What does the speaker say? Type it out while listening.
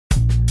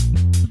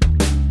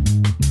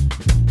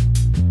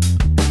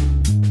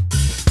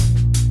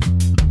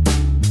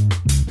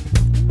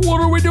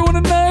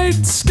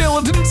right,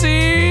 Skeleton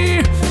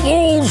Z.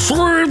 Oh,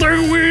 sweet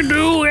thing we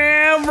do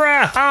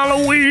every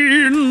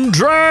Halloween,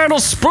 try to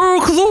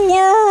spook the world.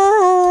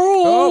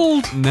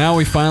 Oh, now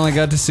we finally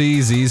got to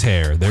see Z's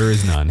hair. There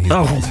is none. He's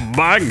bald.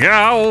 My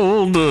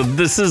God,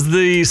 this is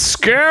the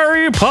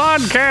Scary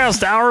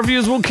Podcast. Our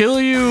reviews will kill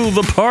you.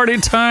 The party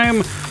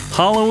time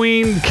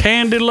Halloween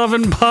candy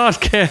loving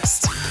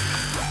podcast.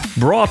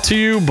 Brought to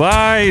you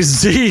by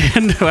Z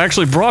and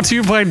actually brought to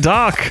you by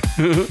Doc.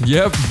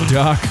 Yep,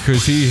 Doc,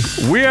 because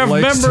we have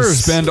likes members.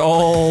 to spend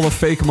all the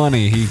fake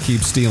money he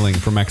keeps stealing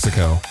from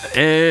Mexico.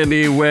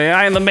 Anyway,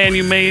 I am the man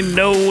you may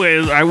know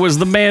as I was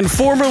the man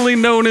formerly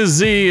known as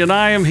Z, and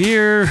I am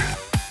here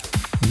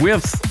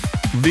with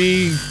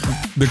the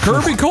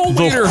Kirby Cold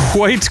Leader.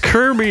 White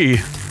Kirby.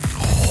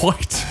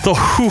 The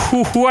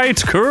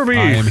White Kirby.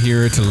 I am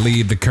here to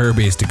lead the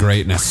Kirbys to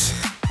greatness.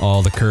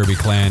 All the Kirby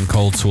clan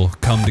cults will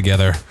come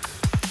together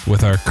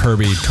with our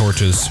Kirby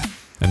torches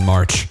and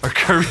march. Our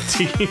Kirby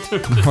team.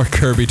 Our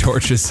Kirby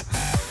torches.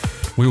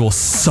 We will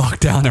suck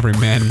down every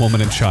man, woman,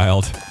 and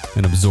child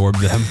and absorb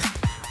them.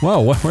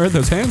 Whoa, where did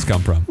those hands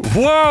come from?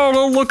 Whoa,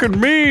 don't look at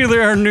me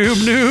there,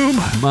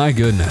 noob. My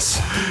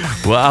goodness.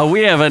 Well,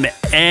 we have an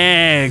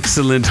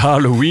excellent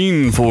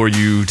Halloween for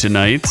you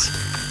tonight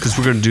because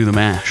we're going to do the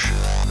mash.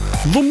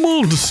 The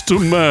monster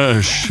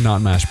mash.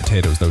 Not mashed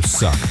potatoes, those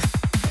suck.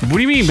 What do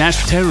you mean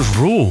mashed potatoes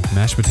rule?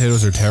 Mashed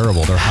potatoes are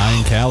terrible. They're high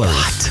in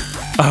calories.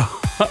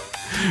 What?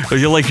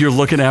 You're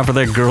looking after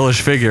that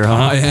girlish figure, huh?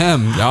 I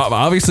am.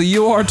 Obviously,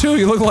 you are too.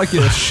 You look like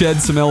you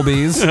shed some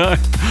LBs.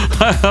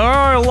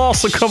 I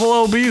lost a couple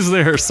LBs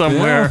there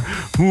somewhere.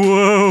 Yeah.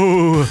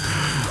 Whoa.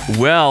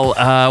 Well,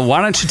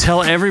 why don't you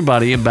tell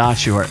everybody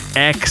about your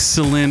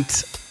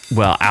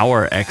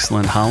our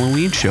excellent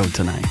Halloween show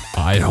tonight?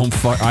 I don't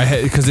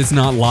because it's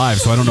not live,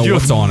 so I don't know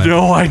what's on it.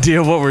 No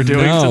idea what we're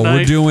doing tonight. No,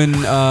 we're doing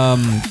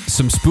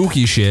some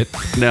spooky shit.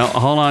 Now,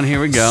 hold on,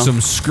 here we go.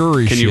 Some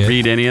scurry shit. Can you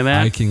read any of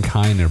that? I can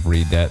kind of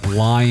read that.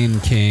 Lion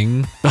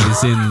King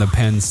is in the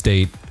Penn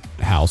State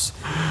house.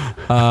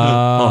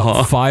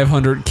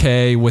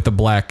 500K with a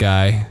black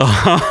guy.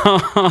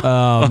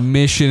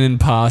 Mission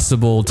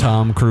Impossible,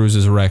 Tom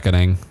Cruise's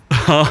Reckoning.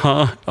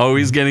 Oh,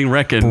 he's getting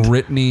reckoned.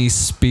 Britney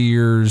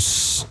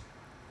Spears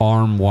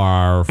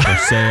armoire for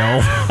sale.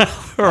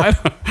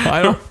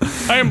 I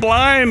am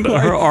blind.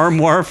 Her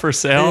armoire for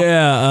sale.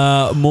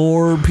 Yeah,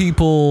 more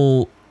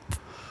people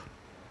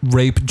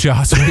rape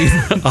Joss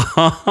Whedon.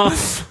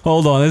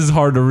 Hold on, this is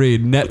hard to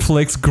read.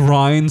 Netflix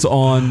grinds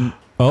on...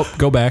 Oh,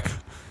 go back.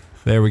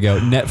 There we go.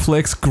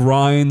 Netflix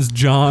grinds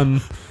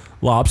John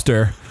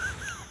Lobster.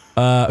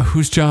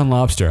 Who's John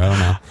Lobster? I don't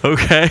know.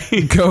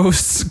 Okay.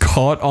 Ghosts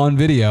caught on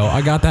video.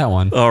 I got that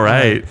one. All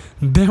right.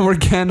 Then we're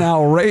getting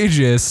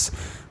outrageous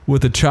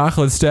with a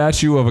chocolate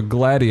statue of a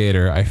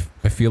gladiator. I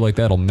feel like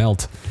that'll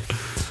melt.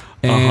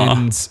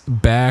 And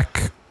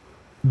back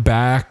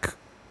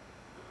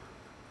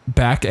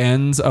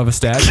ends of a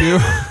statue.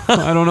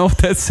 I don't know what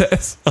that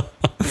says.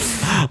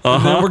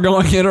 And then we're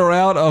going in or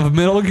out of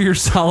Metal Gear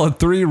Solid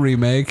 3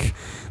 remake.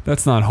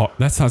 That's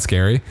not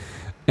scary.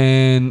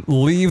 And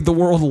Leave the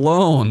World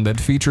Alone that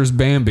features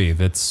Bambi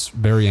that's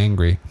very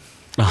angry.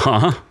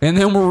 And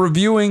then we're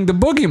reviewing The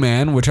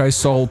Boogeyman, which I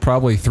sold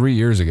probably 3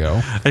 years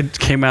ago. It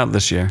came out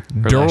this year.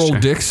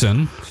 Daryl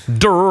Dixon.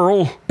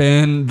 Daryl.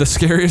 And the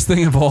scariest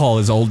thing of all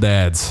is old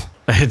dads.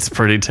 It's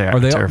pretty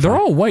terrifying. They're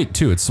all white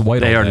too. It's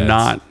white. They old are dads.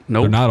 not.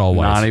 Nope. They're not all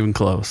white. Not even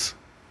close.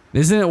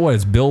 Isn't it what?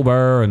 It's Bill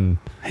Burr and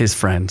his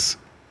friends.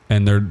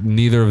 And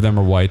neither of them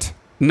are white.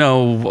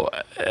 No.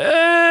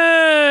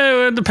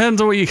 It depends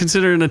on what you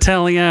consider an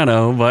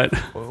Italiano, but...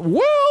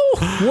 Well,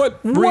 what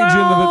region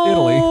of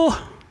Italy?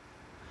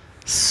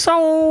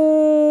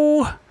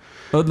 So...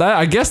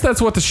 I guess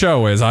that's what the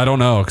show is. I don't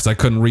know, because I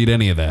couldn't read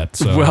any of that.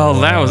 So,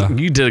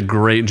 you did a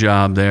great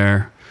job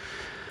there.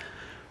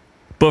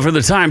 But for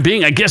the time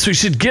being, I guess we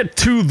should get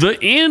to the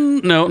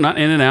No, not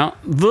in and out.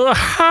 The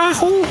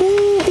housekeeping.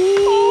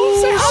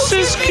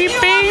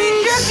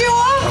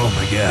 Oh,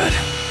 my God.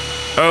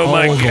 Oh,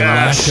 my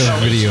gosh. The lack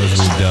of videos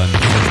we've done.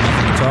 There's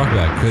nothing to talk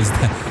about, because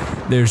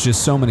there's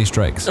just so many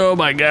strikes. Oh,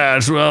 my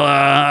gosh. Well,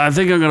 I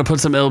think I'm going to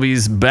put some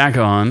LBs back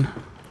on.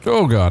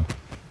 Oh, God.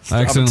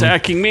 Stop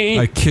attacking me.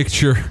 I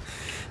kicked your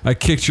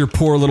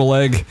poor little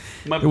leg.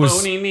 My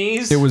bony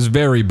knees. It was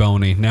very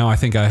bony. Now I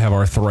think I have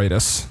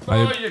arthritis.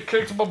 You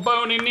kicked my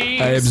bony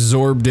knees. I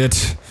absorbed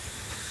it.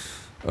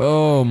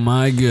 Oh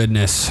my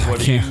goodness. I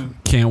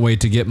can't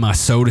wait to get my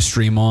Soda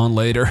Stream on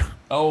later.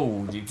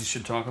 Oh, you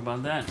should talk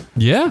about that.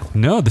 Yeah.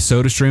 No, the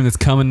Soda Stream that's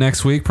coming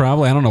next week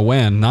probably. I don't know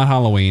when. Not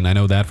Halloween. I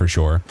know that for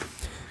sure.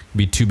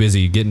 Be too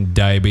busy getting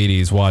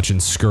diabetes watching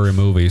scurry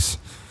movies.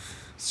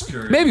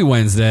 Maybe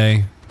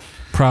Wednesday.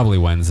 Probably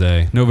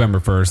Wednesday, November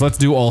 1st. Let's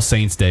do All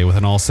Saints Day with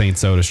an All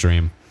Saints Soda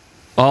Stream.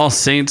 All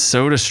Saints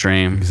Soda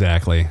Stream.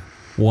 Exactly.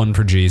 One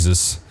for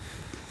Jesus.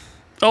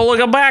 Oh, look,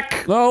 I'm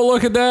back. Oh,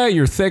 look at that.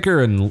 You're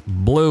thicker and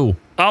blue.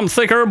 I'm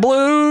thicker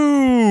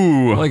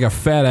blue. Like a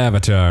fat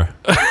avatar.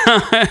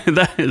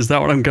 Is that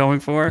what I'm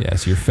going for?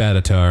 Yes, you're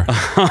fat-atar.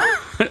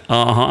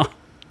 Uh-huh.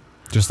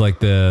 Just like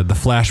the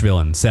Flash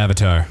villain,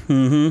 Savitar.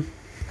 Mm-hmm.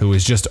 who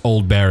is just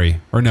old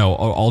Barry. Or no,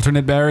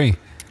 alternate Barry?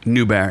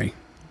 New Barry.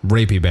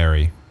 Rapey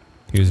Barry.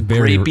 He was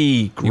very...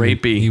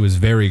 Grapey. He was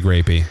very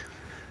grapey.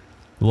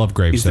 Love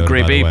grape He's soda, the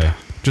grape by the ape. way.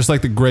 Just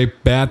like the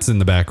grape bats in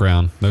the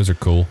background. Those are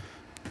cool.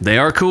 They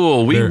are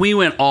cool. We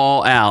went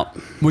all out.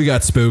 We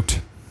got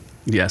spooked.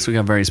 Yes, we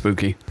got very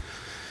spooky.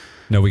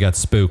 No, we got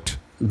spooked.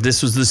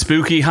 This was the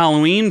spooky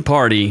Halloween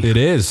party. It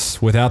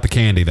is, without the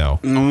candy, though.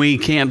 We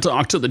can't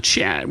talk to the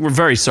chat. We're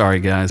very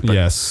sorry, guys. But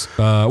Yes.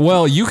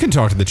 Well, you can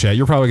talk to the chat.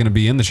 You're probably going to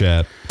be in the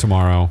chat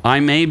tomorrow. I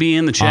may be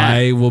in the chat.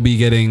 I will be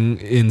getting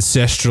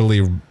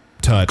incestually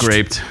touched.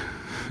 Graped.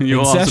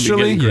 You'll also be Incestually?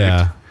 getting graped.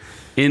 Yeah.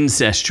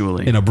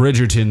 Incestually. In a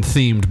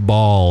Bridgerton-themed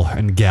ball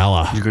and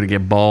gala. You're going to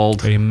get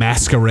bald. A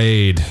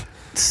masquerade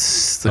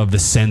It's the of the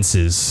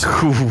senses.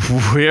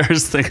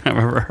 weirdest thing I've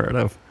ever heard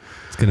of.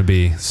 It's going to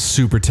be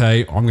super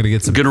tight. I'm going to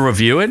get some Going to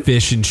review it?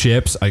 fish and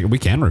chips. We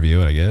can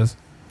review it, I guess.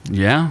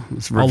 Yeah.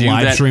 Let's I'll review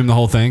live that. stream the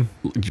whole thing.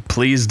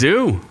 Please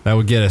do. That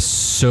would get us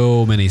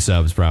so many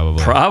subs,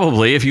 probably.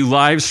 Probably. If you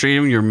live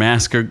stream your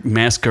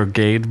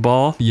masquerade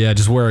ball Yeah,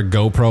 just wear a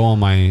GoPro on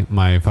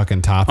my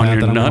fucking top on hat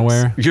your that I'm nuts. going to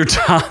wear. Your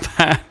top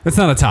hat. It's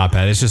not a top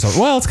hat. It's just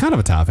it's kind of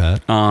a top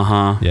hat.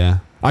 Uh-huh. Yeah.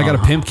 I got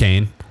a pimp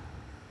cane.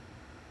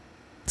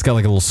 It's got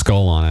like a little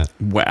skull on it.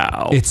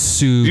 Wow. It's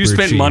super You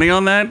spent cheap. money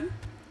on that?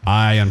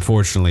 I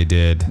unfortunately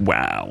did.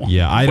 Wow.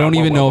 Yeah, I don't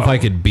even know if I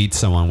could beat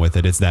someone with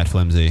it. It's that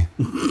flimsy.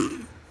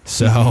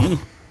 So,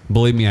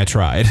 believe me, I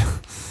tried.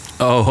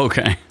 Oh,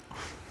 okay.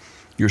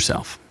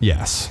 Yourself.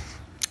 Yes.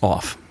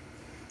 Off.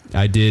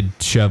 I did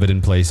shove it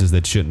in places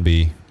that shouldn't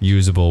be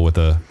usable with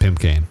a pimp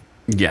cane.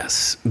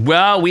 Yes.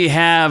 Well, we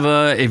have,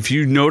 if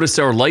you noticed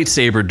our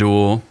lightsaber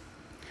duel,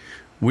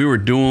 we were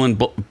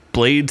dueling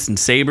blades and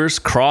sabers,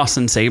 cross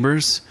and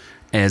sabers,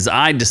 as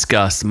I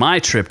discussed my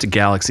trip to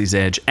Galaxy's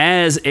Edge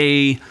as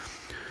a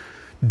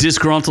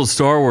disgruntled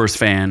Star Wars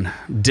fan.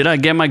 Did I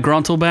get my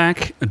gruntle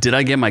back? Did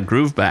I get my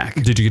groove back?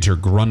 Did you get your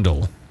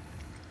grundle?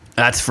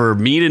 That's for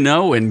me to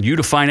know and you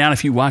to find out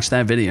if you watch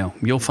that video.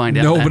 You'll find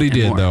out. Nobody that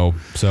and did, more. though.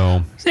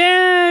 So,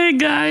 Yeah,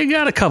 I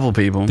got a couple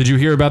people. did you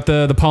hear about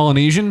the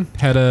Polynesian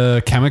had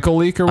a chemical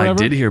leak or I whatever?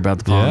 did hear about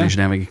the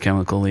Polynesian having a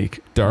chemical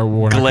leak.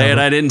 Glad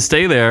I didn't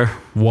stay there.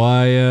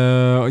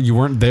 Why you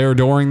weren't there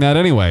during that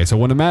anyway, so it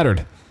wouldn't have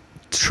mattered.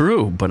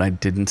 True, but I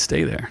didn't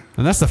stay there.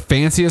 And that's the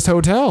fanciest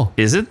hotel.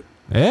 Is it?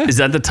 Yeah. Is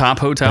that the top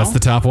hotel? That's the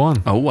top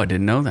one. Oh, I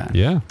didn't know that.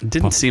 Yeah. It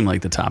didn't seem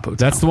like the top hotel.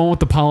 That's the one with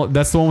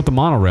that's the one with the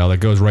monorail that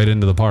goes right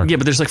into the park. Yeah,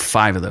 but there's like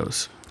 5 of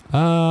those.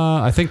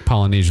 I think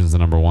Polynesian's the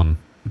number one.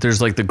 There's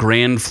like the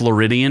Grand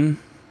Floridian.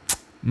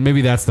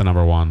 Maybe that's the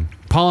number one.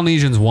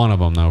 Polynesian's one of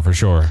them though, for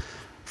sure.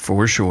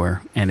 For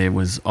sure. And it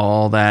was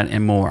all that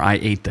and more. I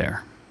ate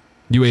there.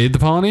 You ate the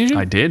Polynesian?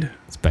 I did.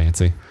 It's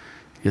fancy.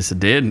 Yes, it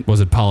did. Was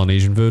it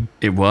Polynesian food?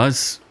 It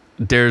was.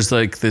 There's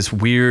like this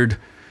weird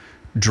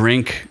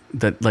drink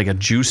that like a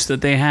juice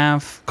that they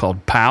have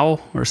called Pow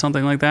or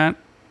something like that.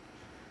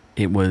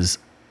 It was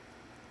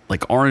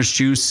like orange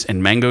juice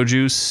and mango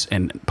juice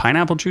and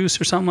pineapple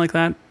juice or something like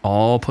that,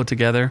 all put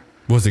together.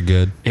 Was it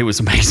good? It was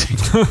amazing.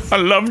 I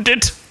loved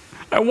it.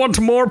 I want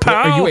more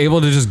Pow. Are you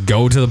able to just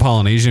go to the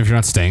Polynesian if you're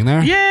not staying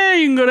there? Yeah,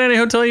 you can go to any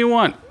hotel you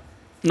want.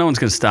 No one's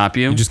gonna stop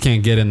you. You just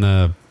can't get in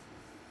the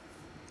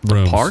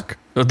rooms. Park?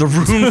 The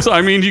rooms.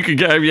 I mean, you could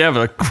get. If you have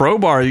a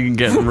crowbar, you can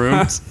get in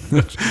rooms.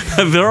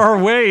 There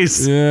are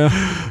ways.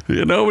 Yeah.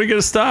 You know, we're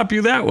gonna stop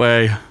you that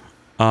way.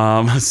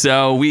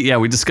 So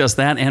we discussed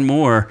that and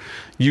more.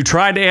 You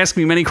tried to ask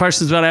me many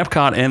questions about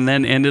Epcot and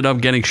then ended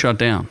up getting shut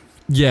down.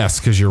 Yes,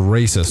 because you're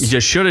racist.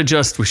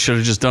 We should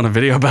have just done a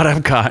video about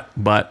Epcot,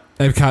 but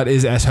Epcot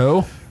is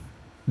SO?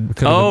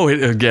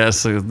 I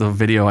guess the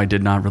video I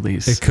did not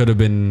release. It could have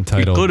been It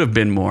titled. could have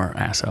been more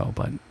ASO,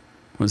 but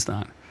was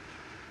not.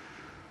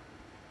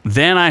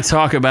 Then I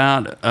talk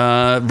about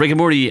Rick and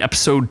Morty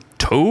episode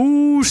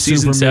 2,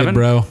 season Super 7. mid,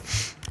 bro.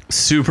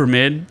 Super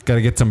mid. Got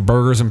to get some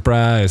burgers and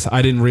fries.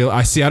 I didn't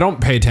realize. I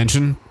don't pay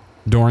attention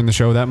during the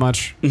show that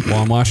much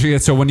while I'm watching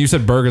it. So when you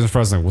said burgers and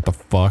fries, I was like, what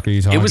the fuck are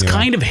you talking It was about?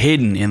 kind of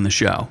hidden in the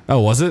show. Oh,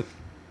 was it?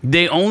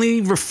 They only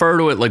refer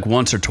to it like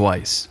once or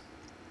twice.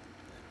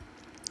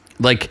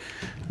 Like,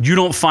 you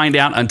don't find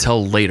out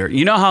until later.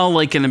 You know how,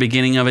 like, in the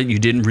beginning of it, you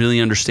didn't really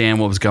understand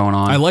what was going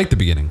on? I liked the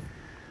beginning.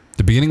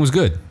 The beginning was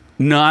good.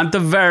 Not the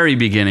very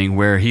beginning,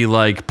 where he,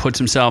 like, puts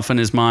himself in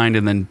his mind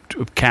and then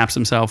caps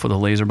himself with a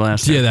laser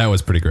blaster. Yeah, that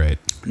was pretty great.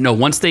 No,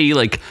 once they,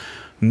 like,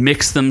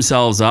 mix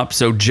themselves up.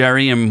 So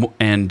Jerry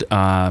and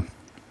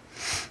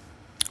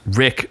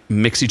Rick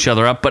mix each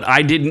other up. But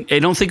I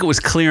don't think it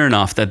was clear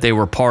enough that they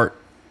were part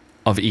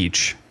of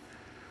each.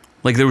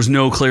 Like, there was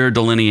no clear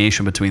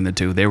delineation between the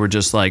two. They were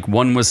just like,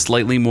 one was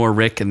slightly more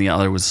Rick and the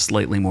other was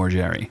slightly more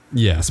Jerry.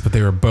 Yes, but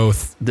they were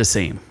both The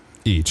same.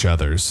 each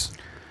other's.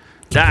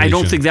 I don't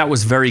completion. think that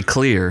was very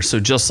clear.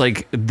 So just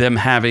like them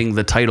having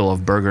the title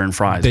of Burger and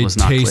Fries They was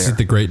not tasted clear.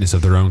 the greatness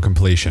of their own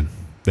completion.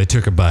 They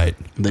took a bite.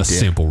 They a did.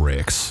 Simple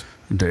Rick's.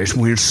 There's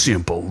weird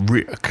simple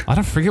Rick. I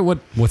don't forget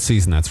what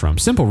season that's from.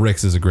 Simple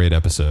Rick's is a great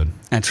episode.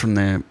 That's from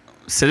the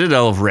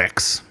Citadel of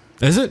Ricks.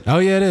 Is it? Oh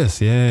yeah, it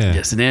is. Yeah.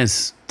 Yes, it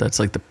is. That's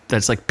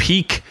like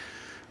peak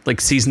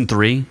like season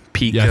 3,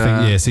 peak. Yeah,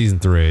 I think season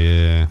 3.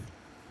 Yeah.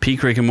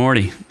 Peak Rick and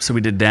Morty. So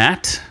we did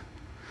that.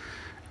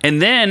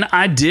 And then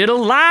I did a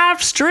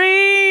live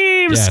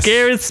stream. Yes.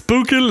 Scary,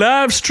 spooky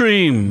live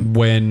stream.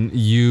 When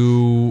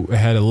you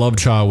had a love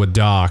child with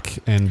Doc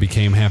and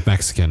became half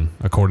Mexican,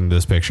 according to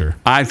this picture.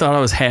 I thought I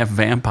was half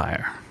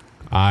vampire.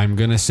 I'm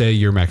going to say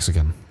you're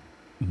Mexican.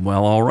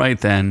 Well, all right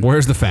then.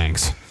 Where's the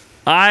fangs?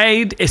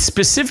 I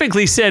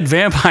specifically said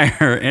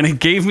vampire, and it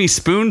gave me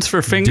spoons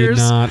for fingers.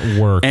 Did not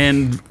work.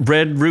 And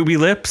red ruby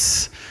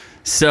lips.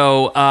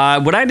 So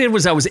what I did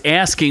was I was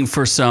asking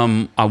for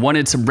I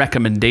wanted some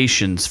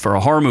recommendations for a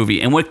horror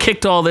movie. And what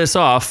kicked all this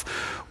off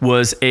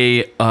was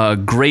a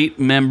great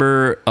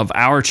member of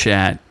our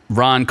chat,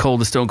 Ron Cole,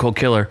 the Stone Cold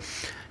Killer.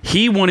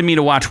 He wanted me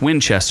to watch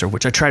Winchester,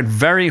 which I tried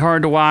very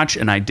hard to watch,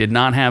 and I did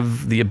not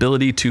have the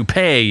ability to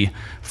pay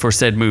for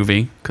said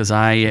movie because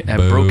I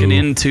have broken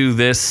into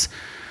this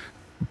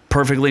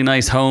perfectly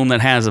nice home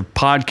that has a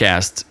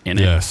podcast in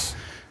it. Yes.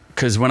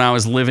 Because when I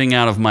was living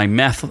out of my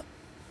meth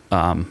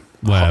lab.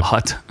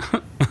 hut,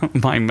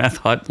 my meth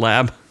hut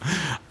lab,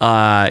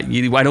 I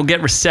don't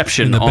get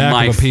reception in the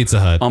back of a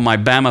Pizza Hut on my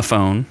Bama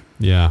phone.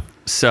 Yeah.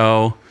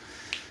 So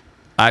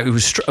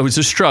it was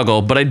a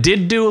struggle, but I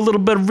did do a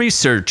little bit of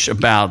research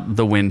about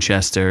the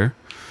Winchester,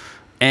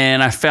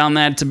 and I found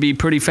that to be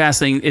pretty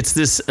fascinating. It's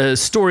this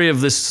story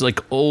of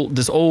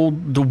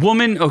the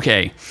woman.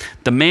 Okay,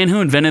 the man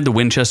who invented the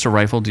Winchester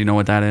rifle. Do you know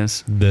what that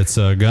is? That's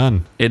a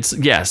gun. It's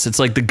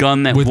like the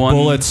gun that with won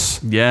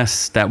bullets.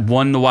 Yes, that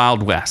won the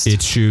Wild West.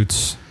 It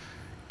shoots.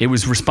 It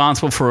was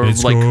responsible for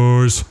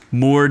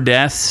more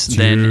deaths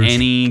than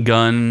any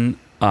gun.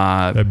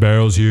 That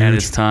barrel's huge at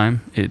its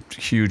time.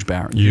 Huge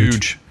barrel.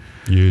 Huge.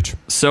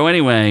 So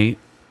anyway,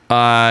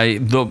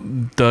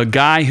 the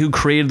guy who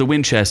created the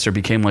Winchester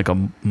became like a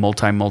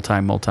multi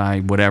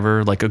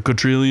whatever, like a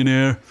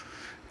quadrillionaire,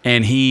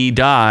 and he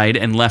died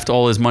and left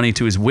all his money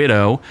to his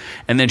widow,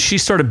 and then she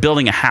started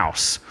building a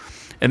house,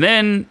 and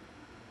then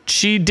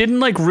she didn't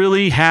like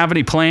really have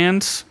any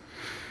plans,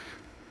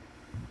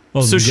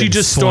 so she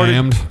just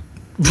started.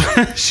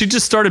 She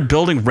just started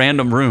building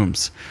random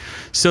rooms.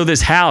 So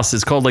this house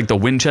is called like the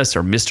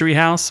Winchester Mystery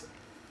House,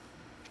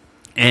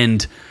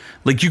 and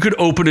like you could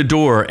open a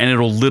door and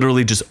it'll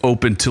literally just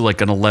open to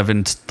like an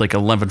 11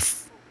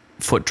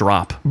 foot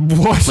drop.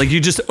 What? Like you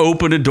just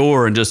open a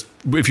door and just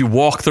if you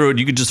walk through it,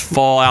 you could just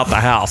fall out the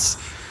house,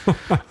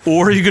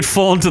 or you could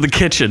fall into the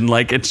kitchen.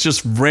 Like it's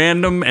just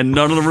random and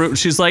none of the rooms.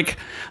 She's like,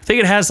 I think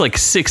it has like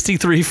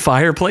 63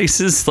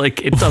 fireplaces.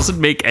 Like it doesn't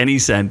make any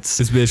sense.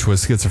 This bitch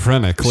was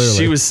schizophrenic. Clearly,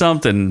 she was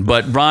something.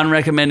 But Ron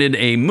recommended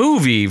a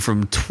movie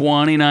from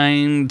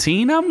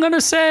 2019. I'm gonna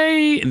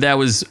say that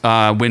was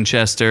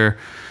Winchester.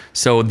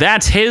 So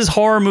that's his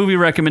horror movie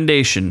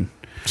recommendation.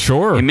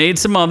 Sure. He made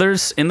some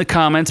others in the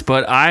comments,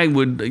 but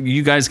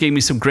you guys gave me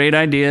some great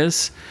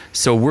ideas.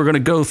 So we're going to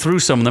go through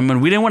some of them.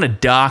 And we didn't want to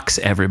dox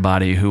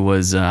everybody who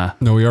was... No,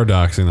 we are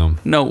doxing them.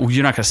 No,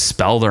 you're not going to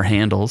spell their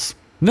handles.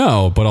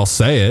 No, but I'll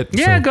say it.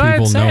 Yeah, so go ahead,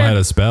 people know how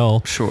to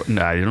spell. Sure.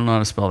 No, you don't know how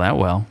to spell that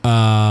well.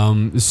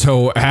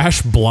 So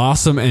Ash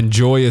Blossom and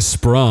Joyous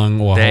Sprung.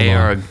 Well, they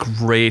are a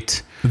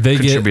great...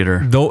 contributor.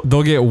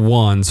 They'll get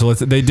one. So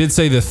they did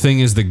say the Thing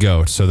is the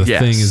GOAT. So the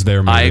Thing is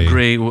their movie. I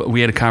agree. We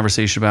had a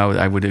conversation about it.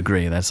 I would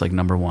agree. That's like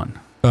number one.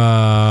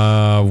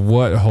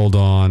 What? Hold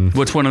on.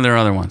 What's one of their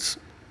other ones?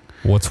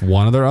 What's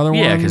one of their other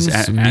ones?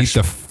 Because Meet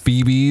the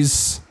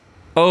Phoebes.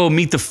 Oh,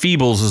 Meet the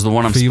Feebles is the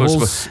one I'm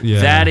supposed to.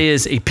 Yeah. That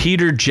is a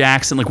Peter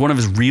Jackson, like one of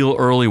his real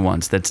early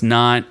ones. That's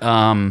not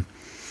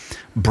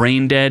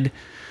Brain Dead.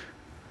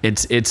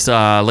 It's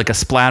like a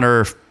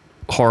splatter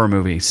horror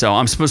movie. So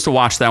I'm supposed to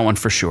watch that one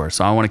for sure.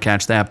 So I want to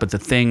catch that. But the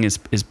Thing is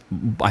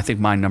I think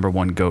my number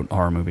one GOAT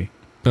horror movie.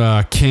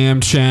 Cam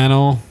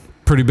Channel,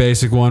 pretty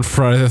basic one.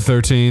 Friday the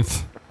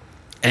 13th.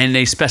 And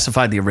they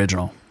specified the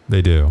original.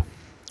 They do.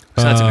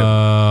 So that's a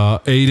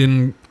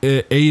good.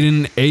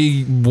 Aiden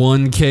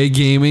A1K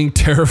Gaming,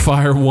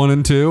 Terrifier 1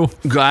 and 2.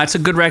 That's a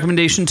good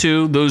recommendation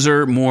too. Those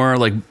are more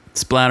like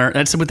splatter.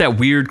 That's with that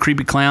weird,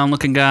 creepy clown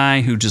looking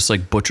guy who just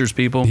like butchers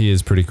people. He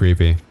is pretty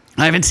creepy.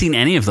 I haven't seen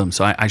any of them,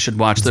 so I should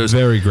watch those.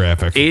 Very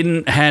graphic.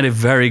 Aiden had a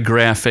very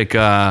graphic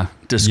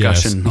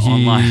discussion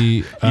online.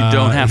 You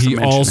don't have to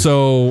mention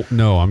it.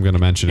 No, I'm going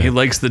to mention it. He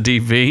likes the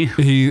DV.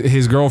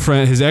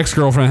 His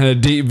ex-girlfriend had a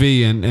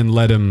DV and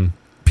let him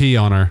pee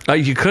on her.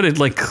 You could have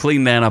like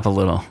cleaned that up a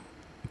little,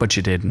 but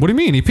you didn't. What do you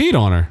mean? He peed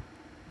on her.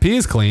 Pee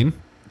is clean.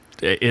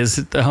 Is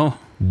it though?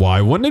 Why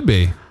wouldn't it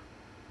be?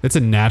 It's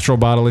a natural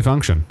bodily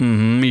function.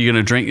 Mm-hmm. You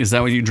gonna drink? Is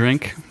that what you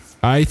drink?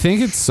 I think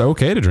it's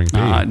okay to drink pee.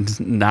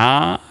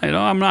 Nah,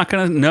 I'm not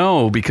gonna.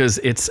 No, because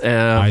it's.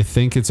 I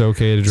think it's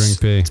okay to drink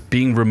pee. It's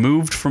being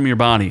removed from your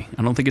body.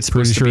 I don't think it's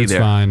supposed to be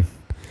there. Pretty sure it's fine.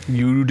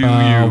 You do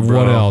you, bro.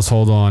 What else?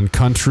 Hold on.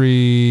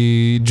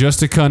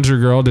 Just a Country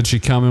Girl. Did she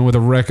come in with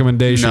a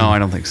recommendation? No, I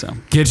don't think so.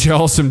 Get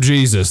y'all some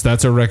Jesus.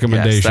 That's a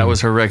recommendation. Yes, that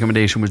was her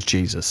recommendation. Was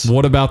Jesus.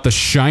 What about The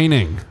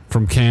Shining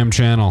from Cam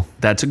Channel?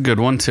 That's a good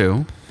one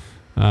too.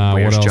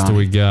 What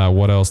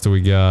else do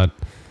we got?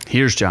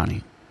 Here's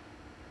Johnny.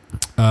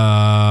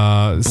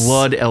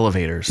 Blood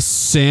Elevators.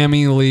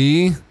 Sammy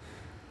Lee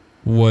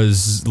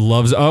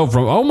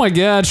oh my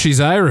God, she's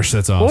Irish.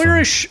 That's awesome.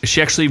 Irish.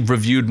 She actually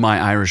reviewed my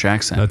Irish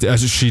accent.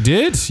 She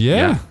did?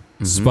 Yeah.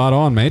 Mm-hmm. Spot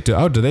on, mate.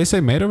 Oh, do they say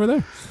mate over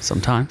there?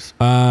 Sometimes.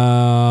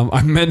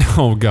 I met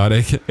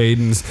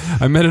Aiden's.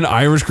 I met an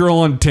Irish girl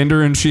on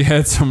Tinder and she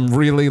had some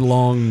really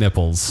long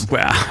nipples.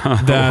 Wow.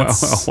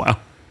 Wow.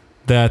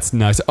 That's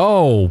nice.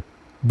 Oh,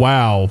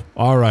 wow.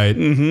 All right.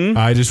 Mm-hmm.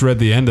 I just read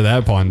the end of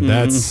that pun.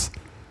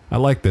 I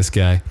like this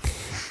guy.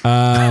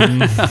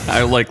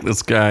 I like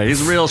this guy.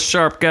 He's a real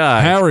sharp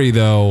guy.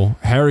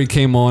 Harry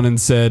came on and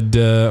said,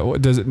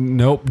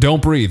 nope,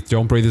 Don't Breathe.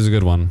 Don't Breathe is a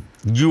good one.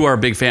 You are a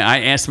big fan.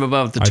 I asked him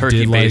about the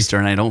turkey baster,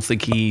 and I don't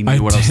think he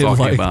knew what I was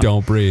talking about.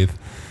 Don't Breathe.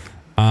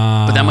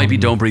 But that might be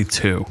Don't Breathe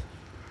 2.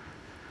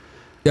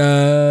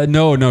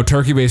 No,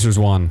 Turkey Baster's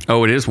 1.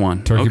 Oh, it is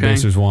 1. Turkey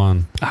Baster's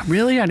 1.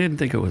 Really? I didn't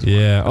think it was 1.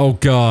 Yeah. Oh,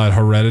 God.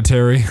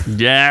 Hereditary.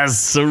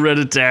 Yes,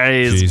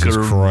 Hereditary is Jesus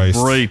Christ.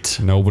 great.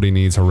 Nobody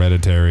needs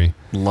Hereditary.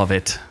 Love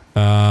it.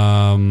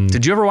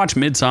 Did you ever watch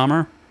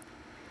Midsommar?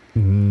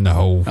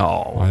 No.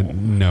 Oh.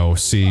 No.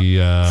 See.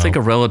 I think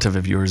a relative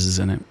of yours is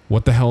in it.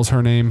 What the hell's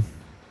her name?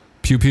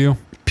 Pew Pew?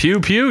 Pew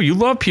Pew? You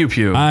love Pew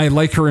Pew. I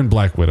like her in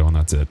Black Widow, and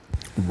that's it.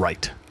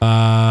 Right.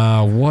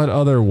 What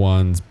other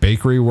ones?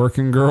 Bakery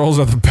working girls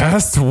are the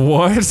best.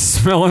 What?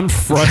 Smelling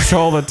fresh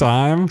all the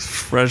time?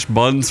 Fresh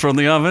buns from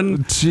the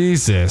oven?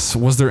 Jesus.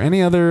 Was there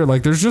any other,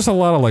 there's just a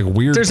lot of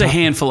weird. There's a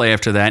handful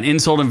after that.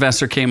 Insult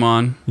Investor came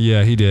on.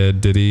 Yeah, he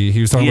did. Did he?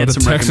 He was talking about the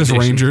Texas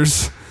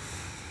Rangers.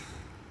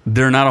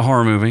 They're not a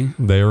horror movie.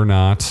 They are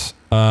not.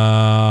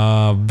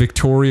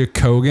 Victoria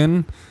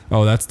Kogan.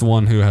 Oh, that's the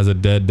one who has a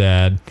dead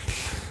dad.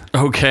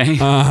 Okay.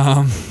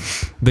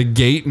 The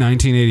Gate,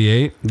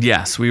 1988.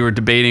 Yes, we were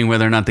debating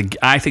whether or not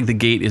I think The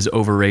Gate is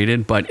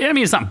overrated, but I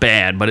mean it's not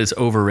bad, but it's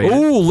overrated.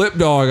 Ooh, Lip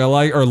Dog,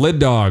 Lid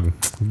Dog,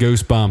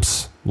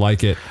 Goosebumps,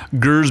 like it.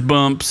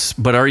 Goosebumps,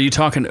 but are you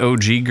talking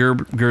OG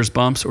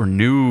Goosebumps or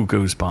new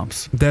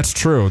Goosebumps? That's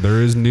true.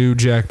 There is new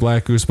Jack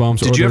Black Goosebumps.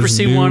 Did you ever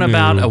see one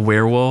about a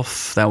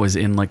werewolf that was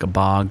in a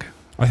bog?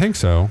 I think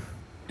so.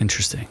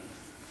 Interesting.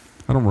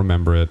 I don't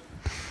remember it.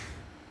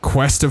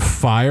 Quest of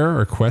Fire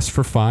or Quest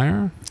for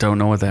Fire? Don't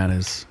know what that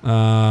is.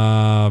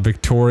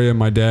 Victoria,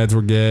 my dads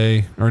were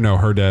gay. Or no,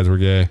 her dads were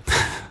gay.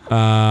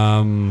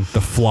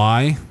 The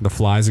Fly. The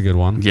Fly's a good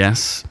one.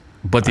 Yes.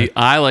 But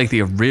I like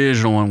the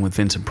original one with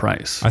Vincent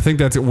Price. I think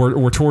that's it.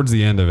 We're towards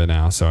the end of it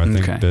now, so I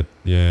think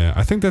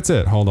I think that's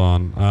it. Hold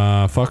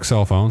on. Fuck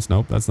cell phones.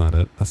 Nope, that's not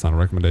it. That's not a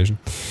recommendation.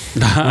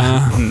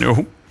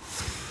 Nope.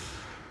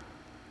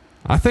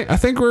 I think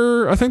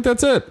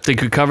that's it.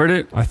 Think we covered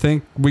it? I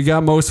think we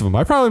got most of them.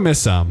 I probably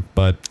missed some,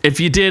 but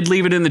if you did,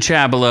 leave it in the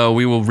chat below.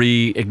 We will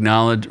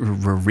re-acknowledge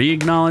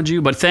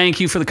you. But thank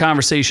you for the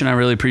conversation. I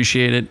really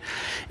appreciate it.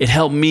 It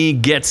helped me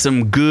get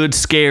some good,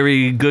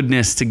 scary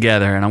goodness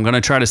together, and I'm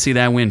gonna try to see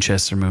that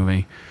Winchester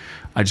movie.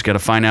 I just got to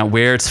find out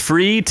where it's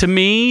free to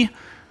me.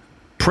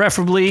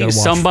 Preferably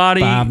somebody.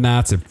 Five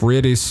Nights at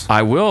Freddy's.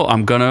 I will.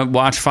 I'm gonna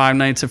watch Five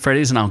Nights at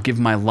Freddy's, and I'll give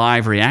my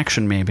live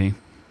reaction. Maybe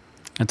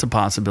that's a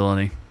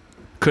possibility.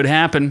 Could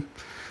happen.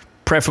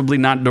 Preferably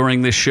not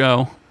during this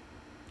show,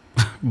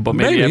 but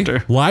maybe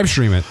after. Live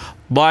stream it.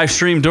 Live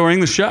stream during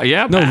the show.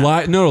 Yeah.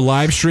 No,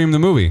 live stream the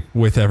movie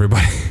with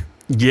everybody.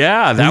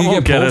 Yeah, that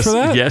won't get us. For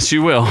that? Yes,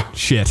 you will.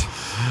 Shit.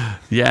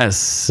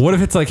 Yes. What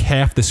if it's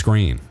half the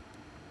screen?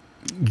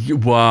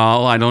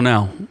 Well, I don't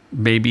know.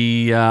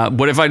 Maybe.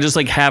 What if I just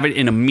have it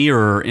in a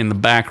mirror in the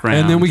background?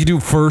 And then we could do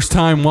first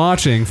time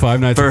watching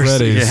Five Nights at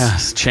Freddy's.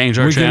 Yes, change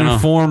our channel. We can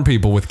inform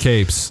people with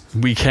capes.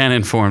 We can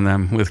inform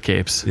them with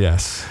capes.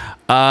 Yes.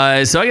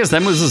 So I guess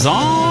that moves us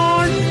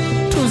on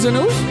to the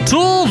news.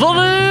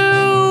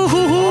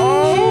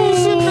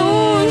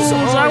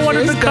 I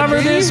wanted to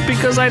cover this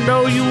because I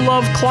know you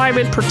love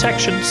climate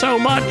protection so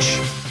much.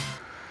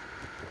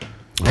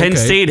 Penn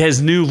State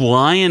has new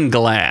Lion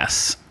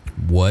glass.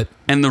 What?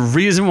 And the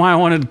reason why I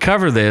wanted to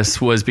cover this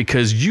was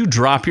because you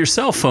drop your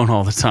cell phone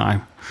all the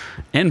time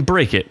and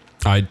break it.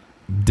 I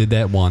did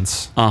that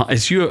once. Do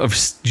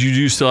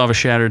you still have a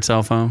shattered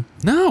cell phone?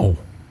 No.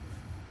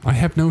 I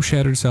have no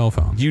shattered cell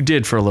phone. You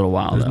did for a little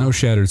while, There's no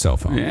shattered cell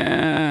phone.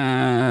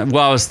 Yeah.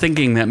 Well, I was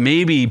thinking that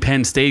maybe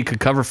Penn State could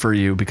cover for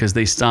you because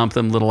they stomped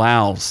them little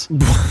owls.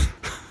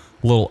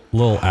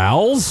 little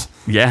owls?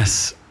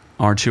 Yes.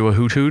 Aren't you a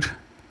hoot hoot?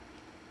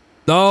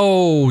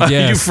 Oh,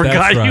 yes, you forgot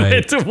that's right. you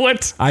went to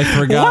what? I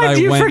forgot What?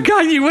 You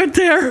forgot you went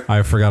there?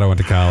 I forgot I went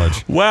to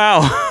college. Wow.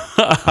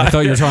 I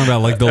thought you were talking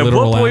about the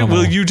literal animal. At what point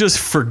will you just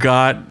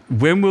forgot?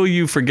 When will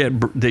you forget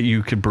that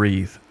you could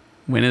breathe?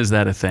 When is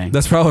that a thing?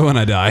 That's probably when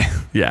I die.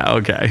 Yeah,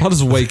 okay. I'll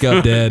just wake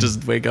up dead.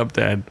 Just wake up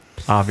dead,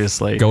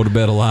 obviously. Go to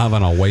bed alive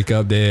and I'll wake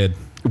up dead.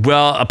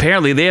 Well,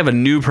 apparently they have a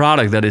new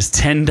product that is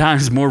 10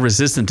 times more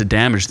resistant to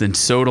damage than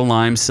soda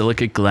lime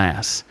silicate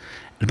glass.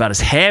 And about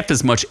half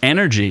as much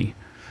energy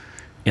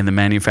in the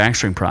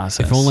manufacturing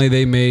process. If only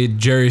they made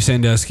Jerry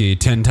Sandusky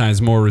 10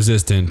 times more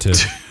resistant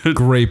to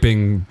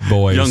graping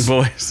boys. Young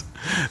boys.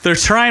 They're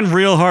trying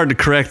real hard to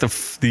correct the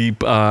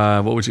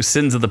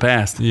sins of the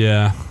past.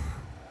 Yeah.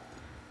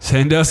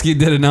 Sandusky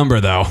did a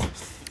number, though.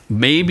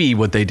 Maybe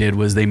what they did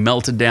was they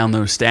melted down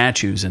those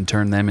statues and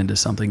turned them into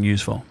something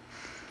useful.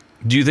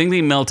 Do you think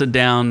they melted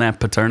down that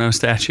Paterno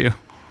statue?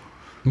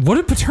 What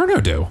did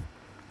Paterno do?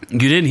 You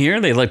didn't hear?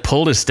 They like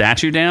pulled his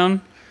statue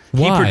down.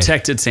 Why? He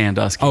protected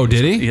Sandusky. Oh,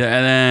 did he?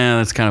 Yeah,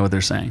 that's kind of what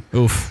they're saying.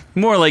 Oof.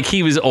 More like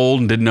he was old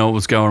and didn't know what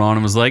was going on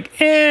and was like,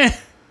 I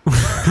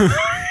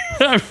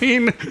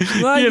mean,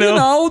 Like,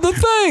 the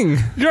thing.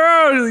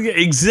 Girl,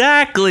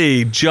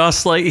 exactly.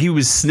 Just like he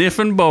was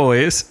sniffing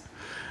boys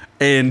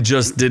and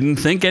just didn't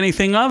think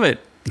anything of it.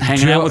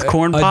 Hanging out with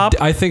Corn Pop.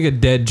 I think a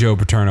dead Joe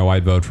Paterno,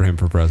 I'd vote for him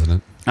for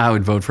president. I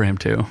would vote for him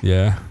too.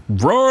 Yeah.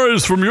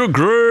 Rise from your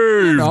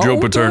grave, Joe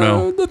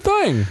Paterno. The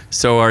thing.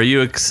 So are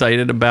you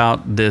excited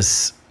about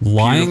this?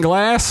 Lion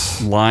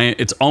glass?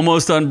 It's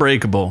almost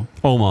unbreakable.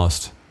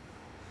 Almost.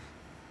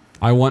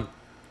 I want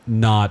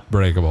not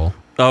breakable.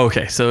 Oh,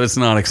 okay, so it's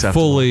not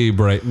acceptable. Fully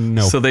break.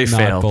 No. So they not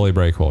failed. Fully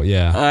breakable.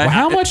 Yeah. Well,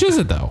 how much is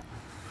it though?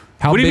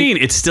 What do you mean?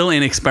 It's still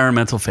in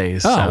experimental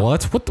phase. Oh, so. well,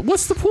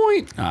 what's the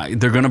point?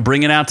 They're going to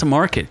bring it out to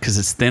market because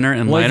it's thinner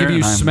and lighter. Like if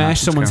you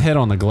smash someone's head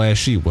on the glass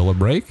sheet, will it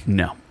break?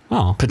 No.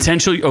 Oh.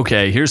 Potentially,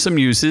 okay, here's some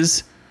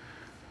uses.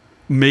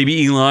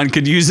 Maybe Elon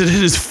could use it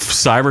in his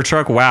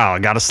Cybertruck. Wow, I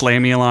got to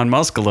slam Elon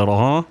Musk a little,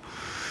 huh?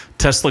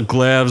 Tesla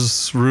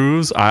glass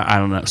roofs. I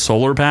don't know.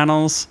 Solar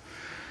panels.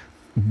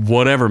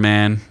 Whatever,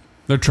 man.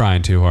 They're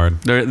trying too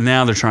hard.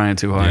 They're trying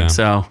too hard. Yeah.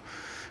 So,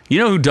 you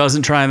know who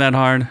doesn't try that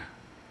hard?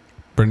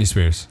 Britney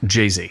Spears.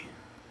 Jay-Z.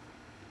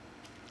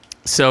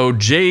 So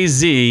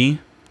Jay-Z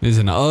is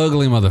an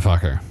ugly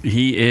motherfucker.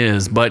 He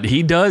is, but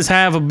he does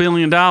have $1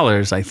 billion,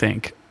 I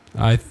think.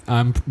 I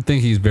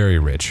think he's very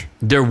rich.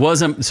 There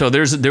was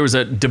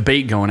a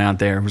debate going out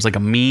there. It was like a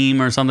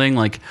meme or something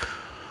like,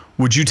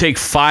 would you take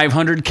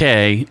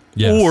 $500K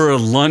or a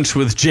lunch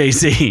with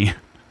Jay-Z?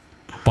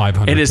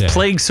 $500K. It has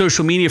plagued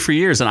social media for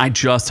years, and I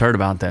just heard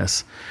about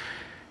this.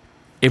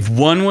 If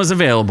one was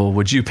available,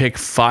 would you pick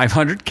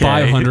 $500K?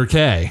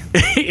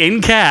 $500K.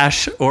 In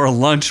cash or a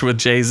lunch with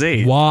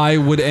Jay-Z? Why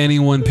would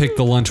anyone pick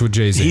the lunch with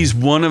Jay-Z? He's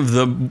one of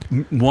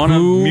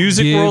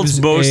music world's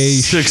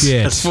most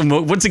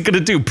successful. What's it going to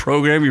do?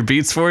 Program your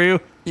beats for you?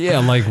 Yeah,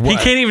 like what? He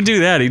can't even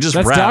do that. He just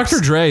That's raps.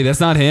 Dr. Dre. That's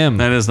not him.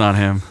 That is not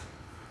him.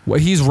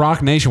 What, he's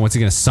Rock Nation. What's he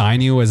going to sign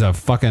you as a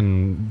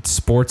fucking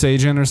sports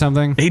agent or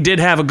something? He did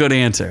have a good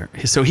answer.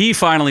 So he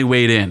finally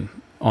weighed in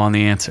on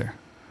the answer.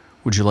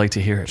 Would you like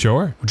to hear it?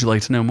 Sure. Would you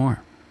like to know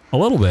more? A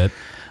little bit.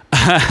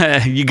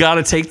 You got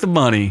to take the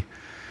money.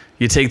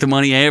 You take the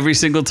money every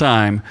single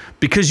time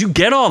because you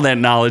get all that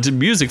knowledge and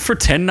music for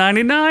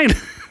 $10.99.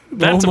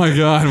 Oh my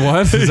God,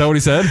 what? Is that what he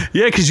said?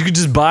 Yeah, because you could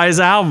just buy his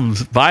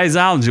albums.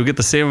 You'll get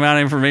the same amount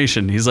of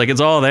information. He's like,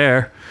 it's all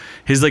there.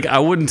 He's like, I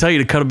wouldn't tell you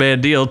to cut a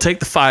bad deal. Take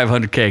the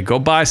 $500K. Go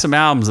buy some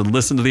albums and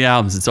listen to the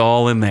albums. It's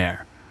all in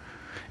there.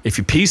 If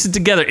you piece it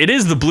together, it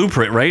is the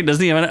blueprint, right?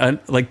 Doesn't he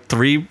have like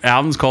 3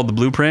 albums called The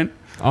Blueprint?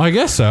 Oh, I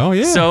guess so,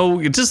 yeah. So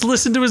you just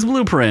listen to his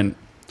blueprint.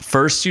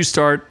 First, you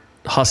start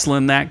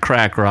hustling that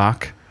crack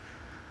rock,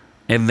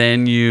 and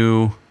then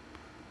you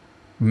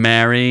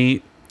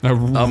marry a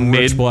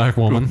rich black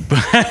woman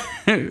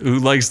who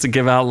likes to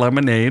give out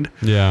lemonade.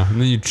 Yeah,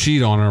 and then you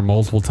cheat on her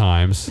multiple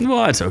times.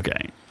 Well, that's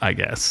okay, I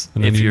guess.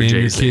 And then if you you're name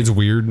Jay-Z. your kids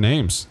weird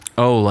names.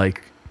 Oh,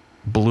 like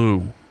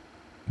Blue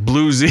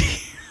Z.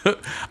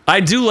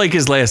 I do like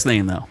his last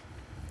name though.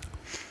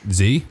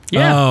 Z?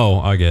 Yeah.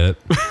 Oh, I get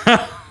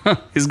it.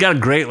 He's got a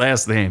great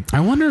last name. I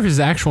wonder if his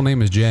actual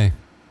name is Jay.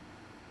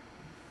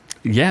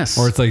 Yes.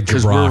 Or it's like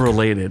because we're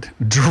related.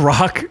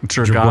 Drock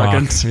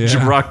Dragoggins.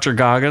 Yeah. Drock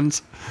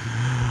Dragoggins.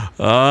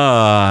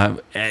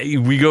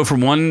 We go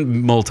from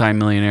one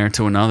multimillionaire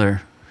to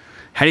another.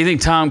 How do you think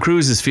Tom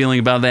Cruise is feeling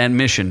about that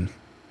mission?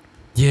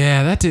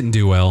 Yeah, that didn't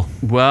do well.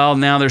 Well,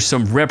 now there's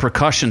some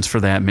repercussions for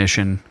that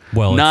mission.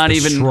 Well, not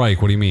it's the even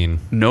strike. What do you mean?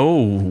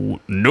 No,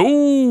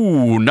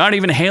 not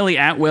even Haley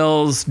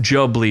Atwell's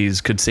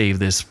Jubblies could save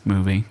this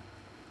movie.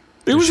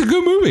 It was a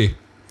good movie.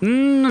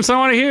 That's not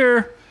what I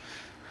hear.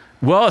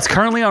 Well, it's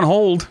currently on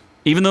hold,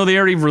 even though they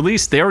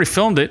already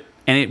filmed it,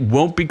 and it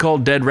won't be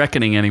called Dead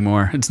Reckoning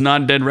anymore. It's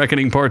not Dead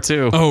Reckoning Part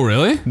 2. Oh,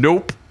 really?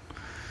 Nope.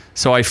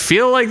 So I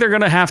feel like they're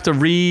going to have to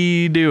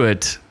redo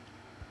it.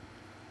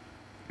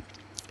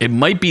 It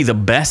might be the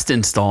best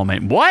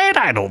installment. What?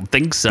 I don't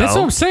think so. That's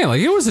what I'm saying. Like,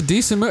 it was a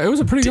decent movie. It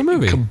was a pretty good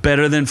movie.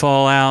 Better than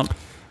Fallout.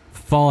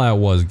 Fallout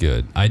was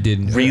good. I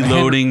didn't...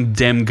 Reloading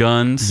dem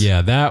guns.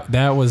 Yeah,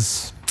 that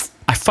was...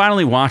 I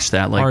finally watched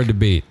that like hard to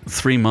beat.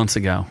 3 months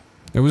ago.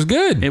 It was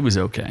good. It was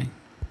okay.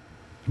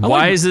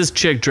 Why is this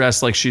chick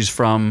dressed like she's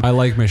from I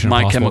like Mission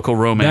My Impossible. Chemical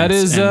Romance? That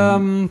is,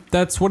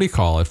 that's what do you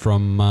call it?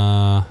 From...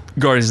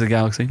 Guardians of the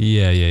Galaxy.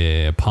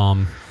 Yeah.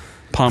 Palm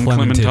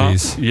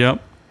Clementines.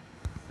 Yep.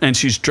 And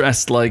she's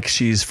dressed like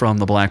she's from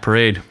the Black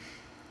Parade.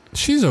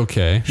 She's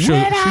okay. She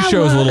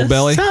shows a little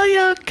belly. So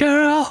young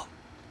girl.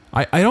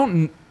 I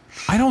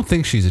don't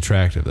think she's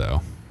attractive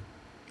though.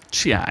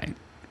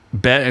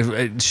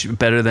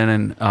 Better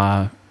than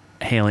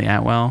Haley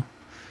Atwell.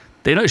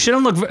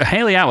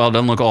 Haley Atwell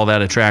doesn't look all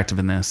that attractive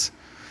in this.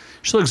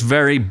 She looks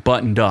very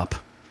buttoned up.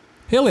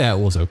 Haley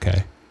Atwell's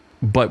okay.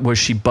 But was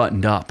she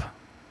buttoned up?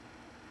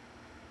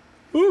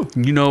 Ooh,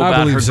 you know I about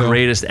believe her so.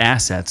 greatest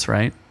assets,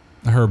 right?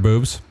 Her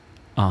boobs.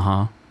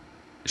 Uh-huh.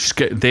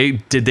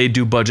 Did they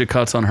do budget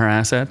cuts on her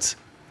assets?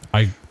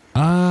 I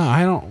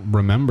don't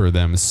remember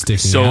them sticking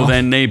So out.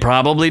 then they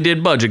probably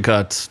did budget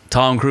cuts.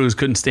 Tom Cruise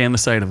couldn't stand the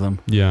sight of them.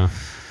 Yeah.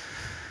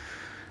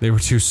 They were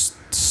too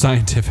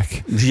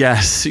scientific.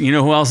 Yes. You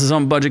know who else is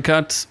on budget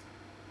cuts?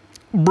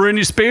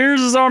 Britney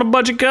Spears is on a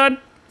budget cut.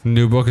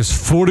 New book is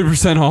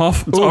 40%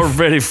 off. It's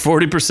already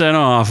 40%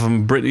 off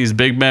from Britney's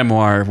big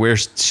memoir, where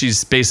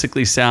she's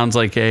basically sounds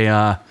like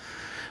a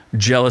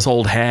jealous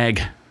old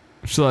hag.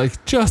 She's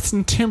like,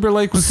 Justin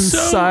Timberlake was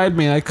inside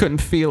me. I couldn't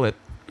feel it.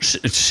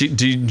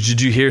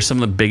 Did you hear some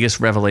of the biggest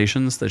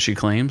revelations that she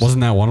claims?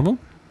 Wasn't that one of them?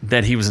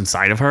 That he was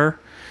inside of her?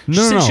 She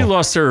No, said no. she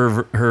lost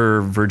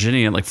her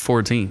virginity at like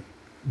 14.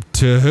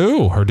 To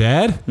who? Her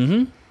dad?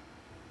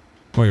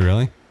 Mm-hmm. Wait,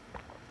 really?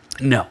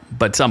 No,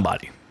 but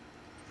somebody.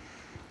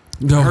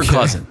 Okay. Her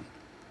cousin.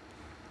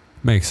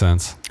 Makes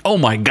sense. Oh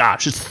my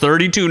gosh, it's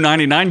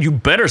 $32.99. You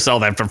better sell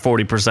that for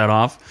 40%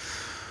 off.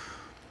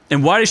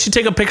 And why does she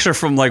take a picture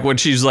from like when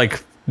she's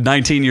like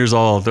 19 years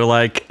old? They're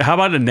like, how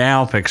about a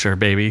now picture,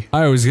 baby?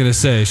 I was going to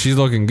say, she's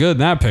looking good in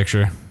that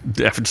picture.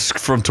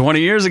 From 20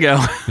 years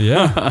ago.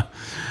 Yeah.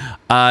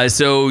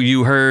 So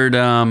you heard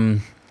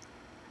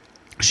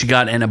she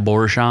got an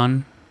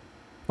abortion.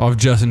 Of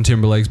Justin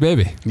Timberlake's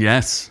baby.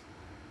 Yes.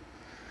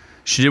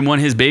 She didn't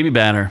want his baby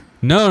batter.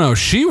 No,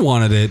 she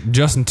wanted it.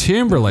 Justin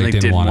Timberlake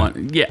didn't want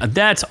it. Yeah,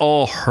 that's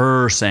all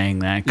her saying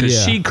that. Because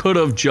Yeah. she could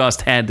have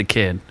just had the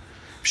kid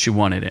if she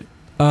wanted it.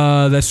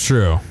 That's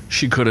true.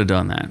 She could have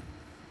done that.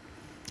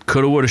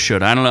 Coulda, woulda,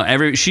 shoulda. I don't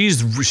know.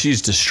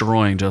 She's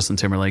destroying Justin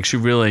Timberlake. She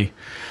really.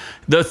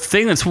 The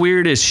thing that's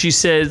weird is she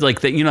said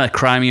like that. You know that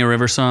 "Cry Me a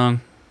River"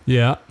 song.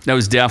 Yeah. That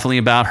was definitely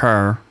about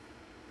her,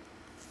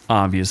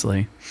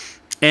 obviously,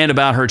 and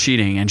about her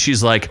cheating. And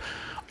she's like,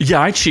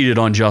 "Yeah, I cheated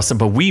on Justin,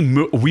 but we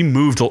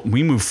moved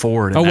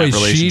forward." In that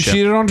relationship. She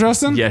cheated on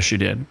Justin? Yes, she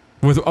did.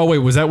 Was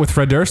that with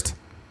Fred Durst?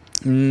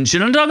 She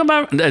didn't talk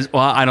about.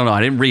 Well, I don't know.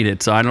 I didn't read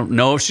it, so I don't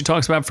know if she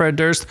talks about Fred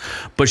Durst.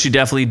 But she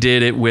definitely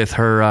did it with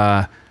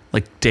her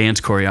like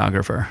dance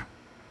choreographer.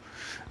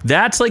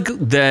 That's like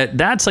that.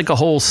 That's like a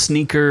whole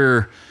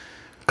sneaker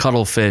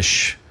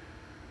cuttlefish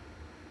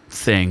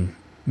thing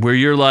where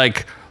you're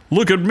like,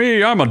 look at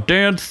me, I'm a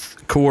dance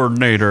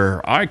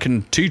coordinator. I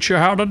can teach you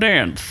how to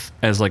dance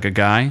as like a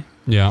guy.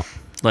 Yeah.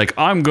 Like,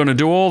 I'm going to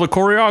do all the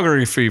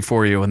choreography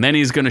for you. And then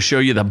he's going to show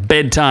you the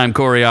bedtime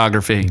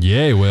choreography.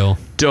 Yeah, he will.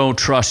 Don't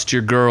trust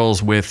your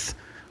girls with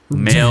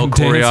male Dance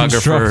choreographers.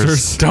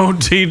 instructors. Don't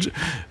teach.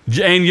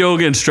 And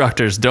yoga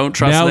instructors. Don't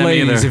trust Now, them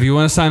ladies, either. if you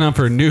want to sign up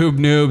for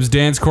Noobs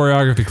dance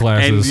choreography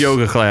classes And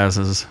yoga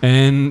classes.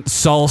 and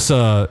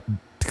salsa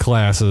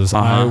classes,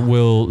 I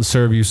will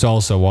serve you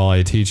salsa while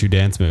I teach you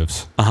dance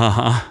moves.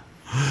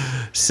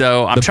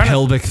 So I'm The trying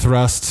pelvic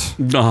thrust.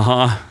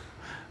 to.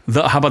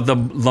 How about the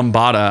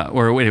lambada?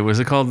 Or wait, was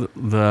it called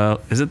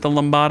is it the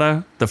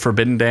lambada? The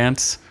forbidden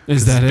dance?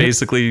 Is that It's it?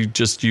 basically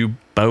just you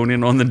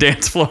boning on the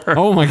dance floor.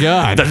 Oh my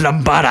God. The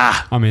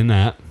lambada. I'm in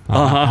that.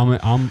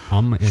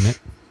 I'm in it.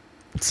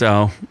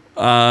 So,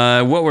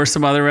 what were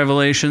some other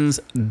revelations?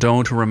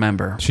 Don't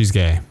remember. She's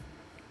gay.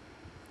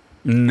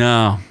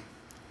 No.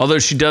 Although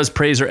she does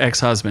praise her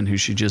ex-husband, who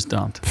she just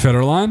dumped.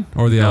 Federline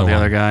or the No, other the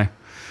one? other guy.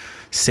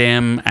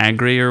 Sam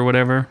Agri or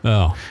whatever.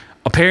 Oh.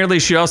 Apparently,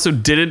 she also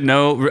didn't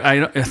know. I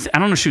don't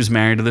know if she was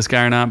married to this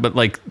guy or not, but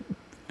like,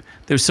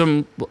 there's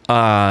some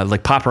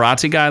like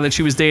paparazzi guy that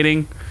she was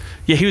dating.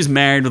 Yeah, he was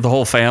married with the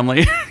whole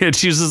family, and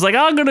she was just like,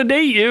 "I'm gonna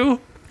date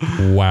you."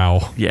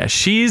 Wow. Yeah,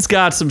 she's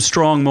got some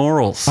strong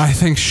morals. I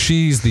think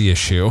she's the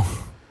issue.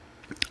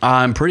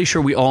 I'm pretty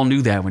sure we all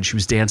knew that when she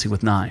was dancing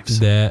with knives.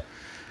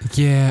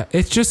 Yeah,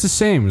 it's just the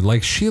same.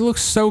 Like, she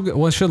looks so good.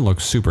 Well, she doesn't look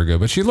super good,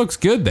 but she looks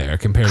good there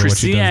compared to what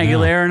she Christina does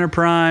Aguilera in her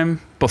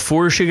prime,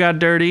 before she got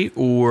dirty,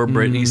 or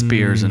Britney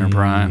Spears in her now.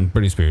 prime.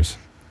 Britney Spears.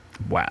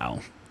 Wow.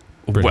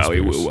 Britney Wowie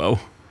Spears. woo whoa.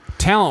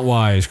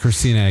 Talent-wise,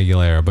 Christina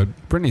Aguilera, but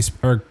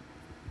Christina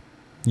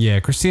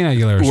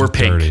Aguilera is Or just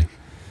Pink. dirty.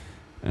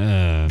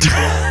 No.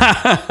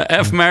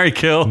 F, marry,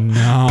 kill.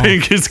 No.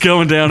 Pink is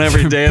going down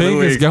every day of the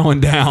Pink is week. going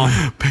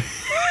down.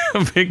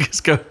 Pink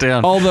is going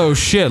down. Although,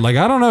 shit, like,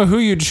 I don't know who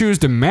you'd choose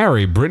to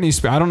marry. Britney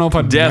Spears. I don't know if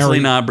I'd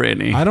Definitely marry, not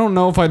Britney. I don't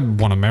know if I'd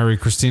want to marry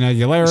Christina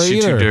Aguilera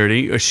She's either. too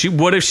dirty.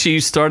 What if she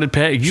started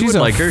pegging? You She's would a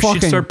like her. She'd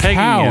fucking start pegging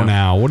cow you.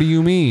 now. What do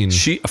you mean?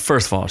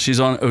 First of all, she's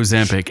on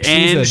Ozempic, She's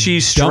and a she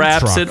dump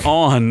straps truck. it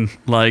on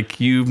like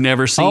you've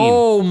never seen.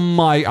 Oh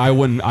my! I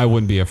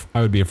would be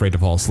afraid to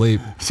fall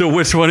asleep. So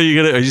which one are you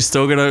gonna? Are you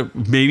still gonna?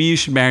 Maybe you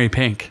should marry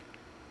Pink.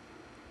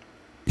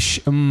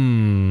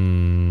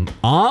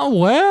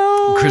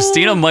 Well,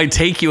 Christina might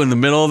take you in the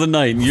middle of the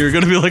night, and you're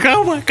gonna be like,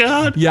 "Oh my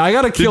god!" Yeah, I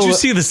gotta kill. Did you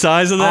see the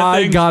size of that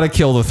I thing? gotta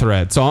kill the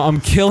threat. So I'm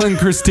killing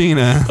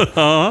Christina.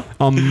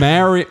 I'm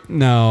married.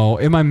 No,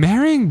 am I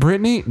marrying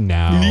Britney?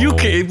 No. You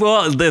can.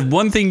 Well, the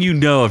one thing you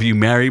know, if you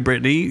marry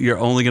Britney, you're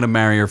only gonna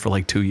marry her for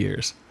like 2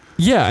 years.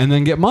 Yeah, and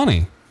then get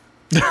money.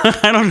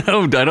 I don't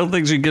know. I don't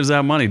think she gives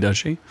out money, does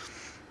she?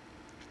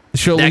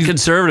 That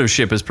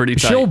conservatorship is pretty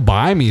tight. She'll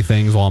buy me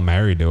things while I'm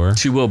married to her.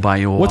 She will buy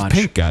you a watch. What's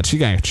Pink got? She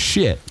got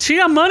shit. She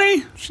got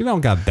money? She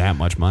don't got that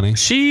much money.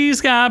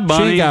 She's got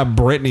money. She ain't got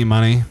Britney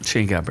money. She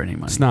ain't got Britney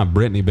money. It's not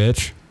Britney,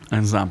 bitch.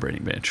 And it's not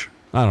Britney, bitch.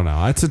 I don't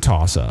know. It's a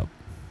toss-up.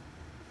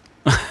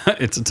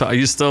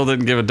 You still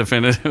didn't give a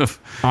definitive.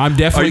 I'm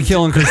definitely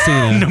killing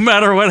Christina. No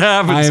matter what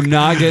happens. I am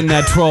not getting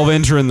that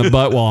 12-incher in the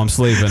butt while I'm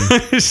sleeping.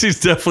 She's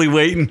definitely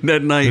waiting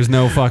that night. There's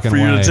no fucking way.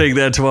 For you way. to take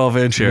that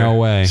 12-incher. No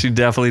way. She's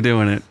definitely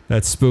doing it.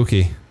 That's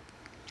spooky.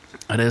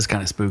 It is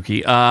kind of spooky.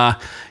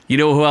 You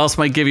know who else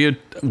might give you...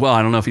 Well,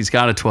 I don't know if he's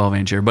got a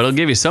 12-incher, but he'll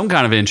give you some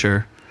kind of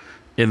incher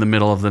in the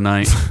middle of the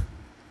night.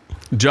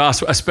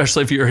 Joss,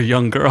 especially if you're a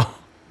young girl.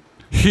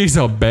 He's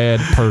a bad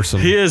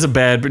person. He is a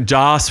bad...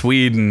 Joss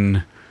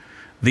Whedon...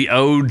 The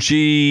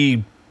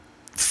OG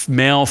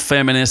male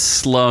feminist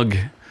slug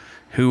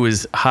who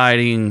is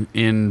hiding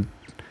in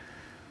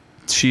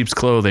sheep's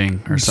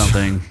clothing or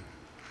something.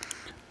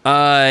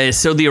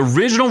 So the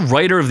original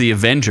writer of the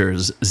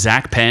Avengers,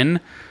 Zach Penn,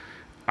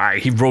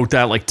 he wrote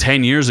that like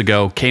 10 years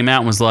ago, came out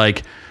and was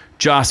like,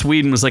 Joss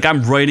Whedon was like,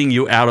 I'm writing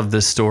you out of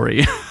this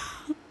story.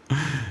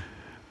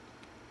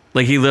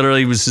 Like he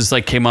literally was just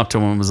like, came up to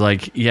him and was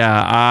like,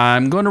 yeah,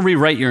 I'm going to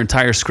rewrite your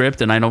entire script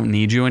and I don't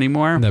need you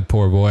anymore. That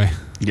poor boy.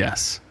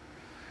 Yes.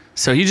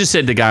 So he just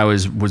said the guy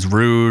was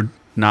rude,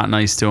 not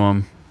nice to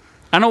him.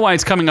 I don't know why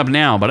it's coming up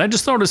now, but I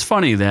just thought it was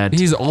funny that...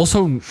 He's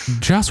also...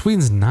 Joss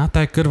Whedon's not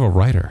that good of a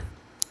writer.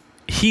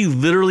 He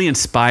literally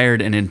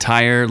inspired an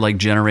entire like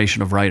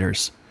generation of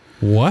writers.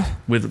 What?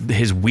 With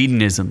his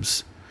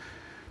Whedonisms.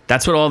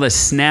 That's what all the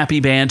snappy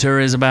banter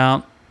is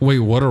about. Wait,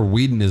 what are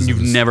Whedonisms?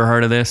 You've never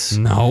heard of this?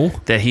 No.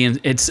 That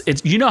it's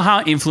you know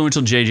how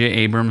influential J.J.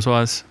 Abrams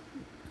was?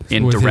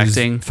 In with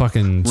directing, his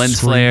fucking lens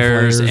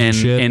flares and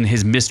and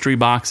his mystery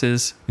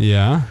boxes.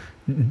 Yeah.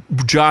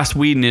 Joss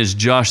Whedon is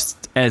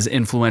just as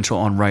influential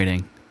on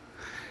writing.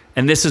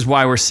 And this is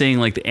why we're seeing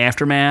like the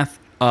aftermath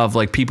of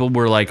like people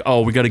were like,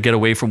 oh, we got to get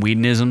away from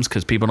Whedonisms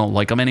because people don't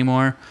like them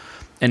anymore.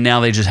 And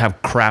now they just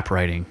have crap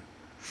writing.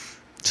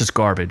 It's just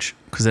garbage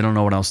because they don't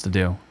know what else to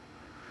do.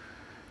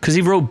 Because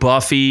he wrote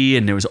Buffy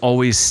and there was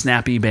always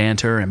snappy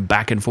banter and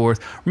back and forth.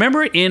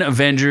 Remember in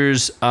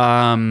Avengers...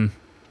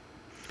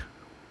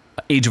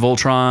 Age of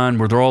Ultron,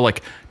 where they're all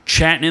like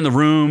chatting in the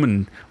room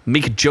and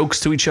making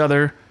jokes to each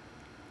other.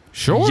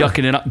 Sure.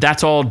 Yucking it up.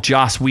 That's all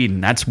Joss Whedon.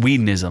 That's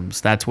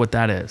Whedonisms. That's what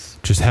that is.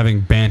 Just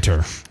having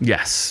banter.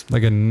 Yes.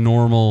 Like a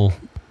normal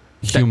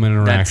human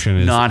interaction.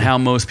 That's not how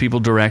most people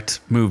direct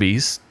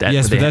movies.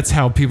 Yes, but that's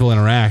how people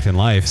interact in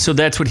life. So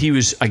that's what he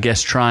was, I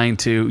guess, trying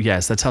to...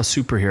 Yes, that's how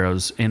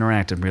superheroes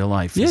interact in real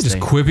life. Yeah, just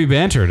quippy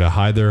banter to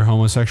hide their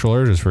homosexual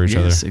urges for each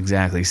other. Yes,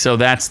 exactly. So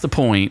that's the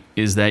point,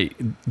 is that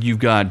you've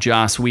got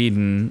Joss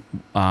Whedon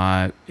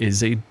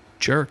is a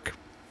jerk.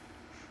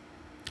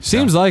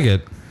 Seems like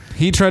it.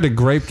 He tried to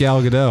grape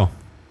Gal Gadot.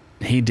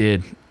 He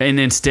did. And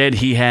instead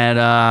he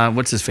had,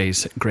 what's his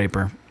face?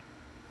 Graper.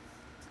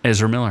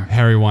 Ezra Miller.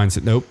 Harry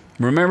Weinstein. Nope.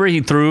 Remember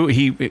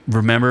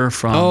remember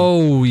from...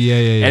 Oh,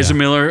 yeah. Ezra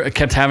Miller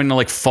kept having to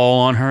like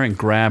fall on her and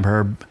grab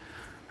her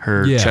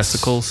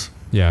chesticles.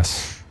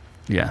 Yes.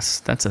 Yes,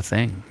 that's a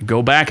thing.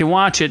 Go back and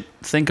watch it.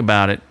 Think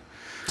about it.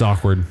 It's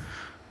awkward.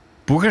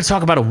 But we're going to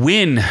talk about a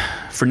win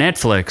for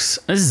Netflix.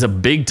 This is a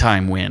big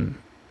time win.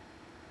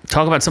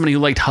 Talk about somebody who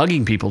liked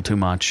hugging people too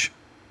much.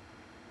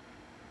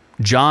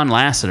 John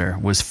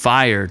Lasseter was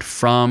fired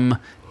from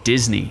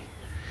Disney.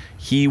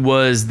 He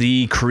was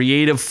the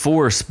creative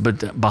force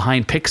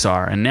behind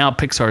Pixar, and now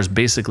Pixar is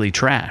basically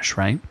trash,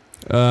 right?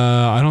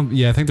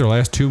 I think their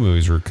last two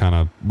movies were kind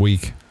of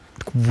weak.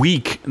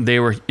 They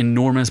were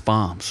enormous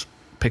bombs.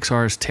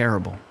 Pixar is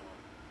terrible.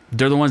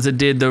 They're the ones that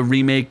did the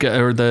remake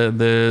or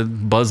the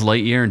Buzz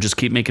Lightyear and just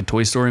keep making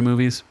Toy Story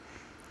movies.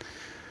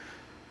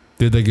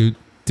 Did they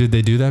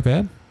do that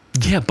bad?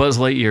 Yeah, Buzz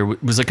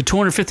Lightyear was like a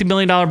 $250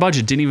 million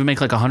budget. Didn't even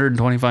make like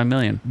 $125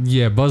 million.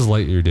 Yeah, Buzz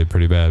Lightyear did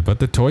pretty bad, but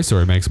the Toy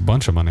Story makes a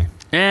bunch of money.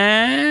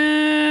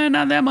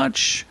 Not that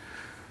much.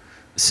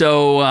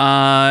 So,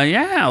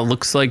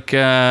 looks like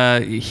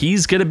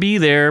he's going to be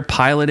there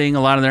piloting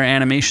a lot of their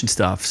animation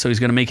stuff. So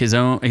he's going to make his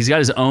own. He's got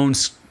his own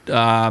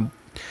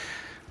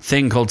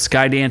thing called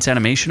Skydance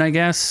Animation, I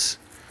guess.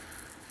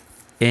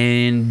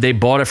 And they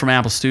bought it from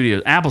Apple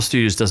Studios. Apple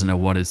Studios doesn't know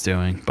what it's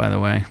doing, by the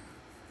way.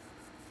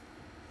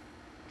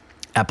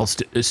 Apple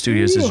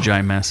Studios is a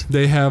giant mess.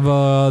 They have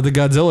the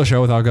Godzilla show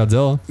without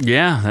Godzilla.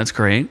 Yeah, that's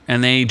great.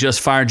 And they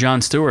just fired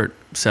Jon Stewart.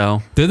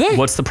 So did they?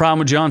 What's the problem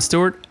with Jon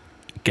Stewart?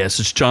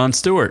 Guess it's Jon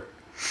Stewart.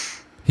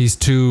 He's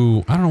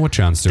too... I don't know what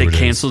Jon Stewart is. They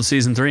canceled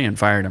season 3 and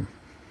fired him.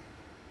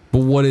 But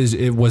what is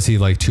it? Was he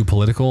like too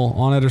political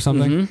on it or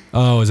something? Mm-hmm.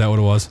 Oh, is that what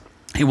it was?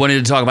 He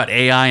wanted to talk about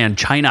AI and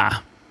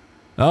China.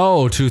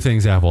 Oh, two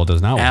things Apple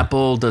does not want.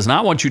 Apple does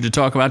not want you to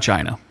talk about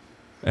China.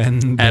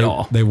 At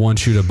all. They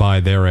want you to buy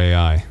their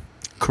AI.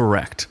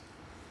 Correct.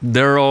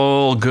 They're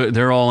all good.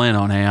 They're all in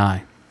on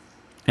AI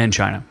and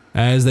China.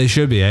 As they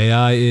should be.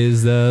 AI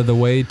is the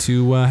way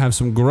to have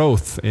some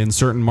growth in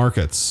certain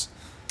markets.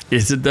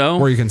 Is it though?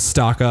 Where you can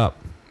stock up.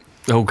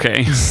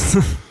 Okay.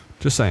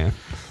 Just saying.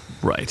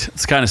 Right.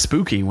 It's kind of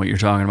spooky what you're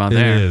talking about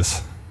there. It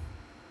is.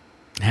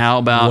 How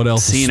about What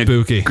else is seeing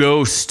spooky? a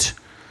ghost?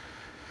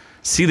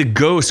 See the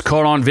ghost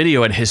caught on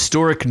video at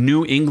historic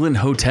New England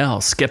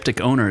hotel.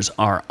 Skeptic owners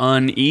are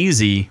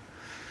uneasy.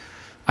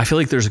 I feel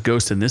like there's a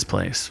ghost in this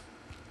place.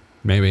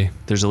 Maybe.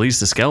 There's at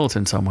least a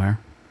skeleton somewhere.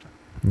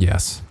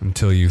 Yes.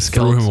 Until you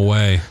threw him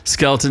away.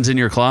 Skeletons in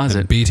your closet.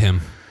 And beat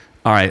him.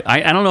 All right.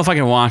 I don't know if I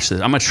can watch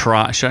this. I'm going to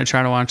try. Should I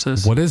try to watch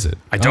this? What is it?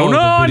 I don't know.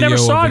 the I never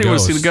video saw of it. the You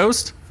want to see the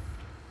ghost. ghost?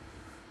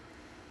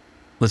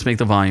 Let's make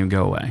the volume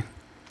go away.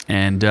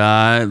 And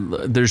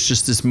there's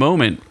just this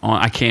moment.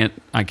 I can't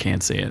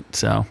see it.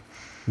 So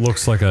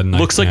Looks like a night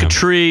looks like a nap.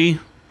 tree.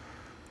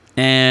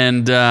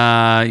 And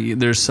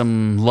there's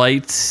some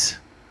lights.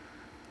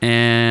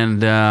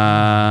 And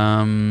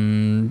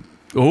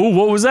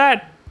what was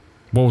that?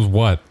 What was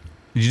what?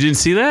 You didn't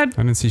see that?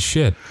 I didn't see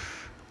shit.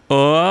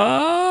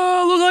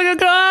 Oh, look like a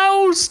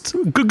ghost.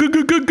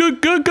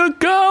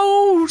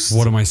 Ghost.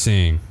 What am I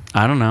seeing?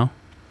 I don't know.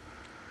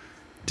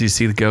 Do you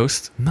see the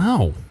ghost?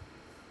 No.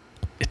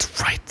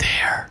 It's right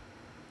there.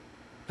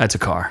 That's a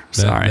car.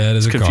 Sorry. that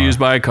is a confused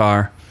car. by a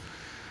car.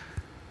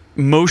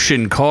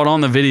 Motion caught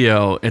on the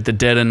video at the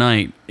dead of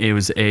night. It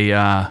was it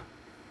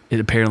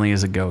apparently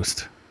is a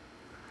ghost.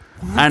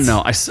 What? I don't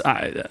know.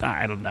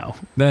 I don't know.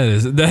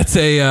 That's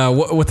a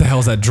what the hell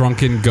is that?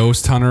 Drunken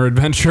Ghost Hunter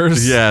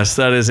Adventures? Yes,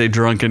 that is a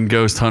drunken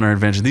ghost hunter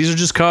adventure. These are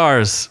just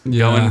cars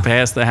going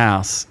past the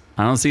house.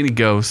 I don't see any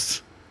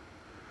ghosts.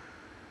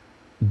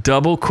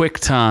 Double quick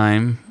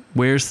time.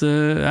 Where's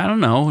the... I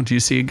don't know. Do you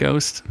see a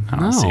ghost? I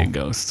don't see a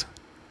ghost.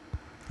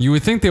 You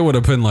would think they would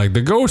have been like,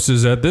 the ghost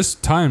is at this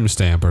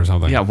timestamp or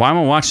something. Yeah, why am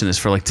I watching this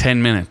for like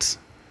 10 minutes?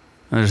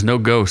 And there's no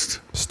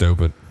ghost.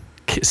 Stupid.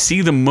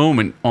 See the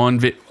moment on...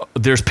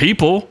 There's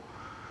people.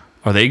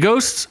 Are they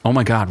ghosts? Oh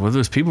my God, what if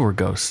those people were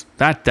ghosts?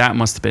 That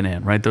must have been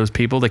it, right? Those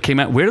people that came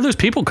out... Where do those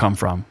people come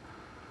from?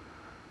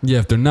 Yeah,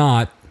 if they're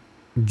not...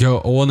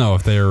 Well, no,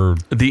 if they're...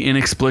 The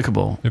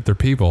inexplicable. If they're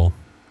people...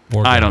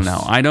 I don't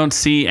know. I don't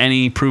see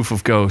any proof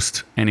of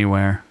ghost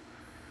anywhere.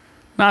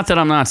 Not that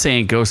I'm not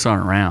saying ghosts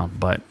aren't around,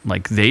 but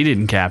like they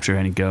didn't capture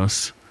any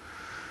ghosts.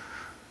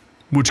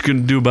 What you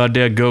gonna do about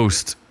that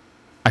ghost?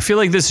 I feel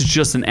like this is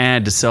just an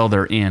ad to sell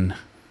their inn.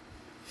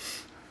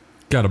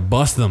 Gotta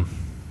bust them.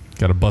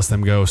 Gotta bust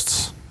them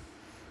ghosts.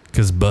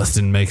 Because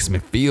busting makes me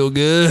feel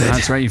good.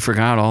 That's right. You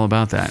forgot all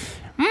about that.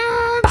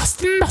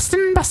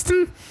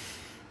 Busting.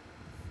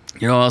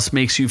 You know what else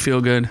makes you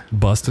feel good?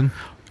 Busting.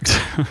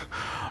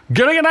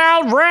 Getting an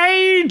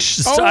outrage!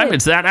 It's time.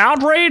 It's that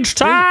outrage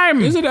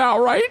time! Is it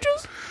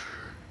outrageous?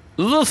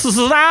 This is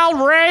an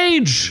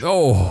outrage!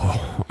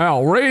 Oh,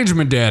 outrage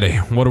me, daddy.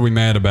 What are we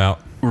mad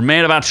about? We're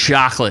mad about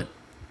chocolate.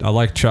 I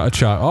like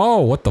chocolate. Oh,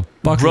 what the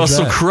fuck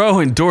Russell is that?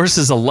 Crowe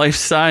endorses a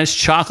life-size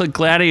chocolate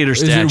gladiator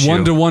statue. Is it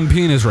 1-to-1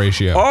 penis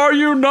ratio? Are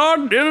you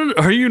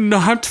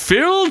not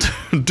filled?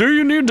 Do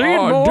you need to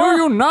eat more? Do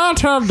you not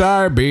have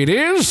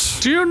diabetes?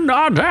 Do you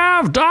not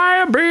have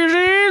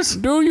diabetes?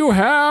 Do you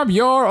have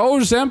your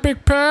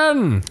Ozempic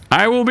pen?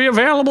 I will be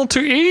available to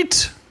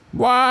eat.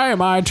 Why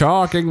am I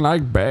talking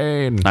like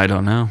Bane? I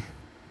don't know.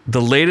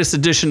 The latest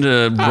addition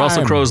to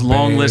Russell Crowe's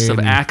long list of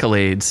Bane.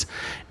 accolades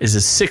is a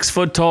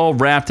 6-foot tall,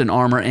 wrapped in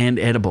armor and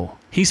edible.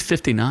 He's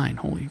 59.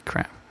 Holy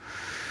crap.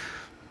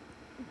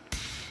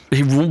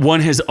 He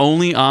won his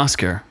only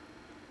Oscar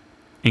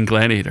in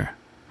Gladiator.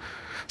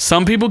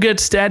 Some people get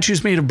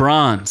statues made of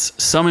bronze,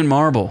 some in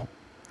marble.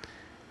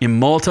 In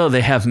Malta,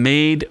 they have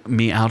made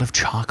me out of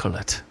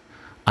chocolate.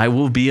 I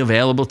will be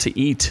available to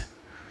eat.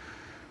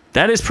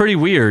 That is pretty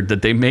weird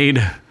that they made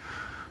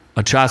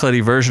a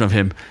chocolatey version of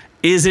him.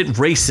 Is it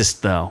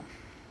racist, though?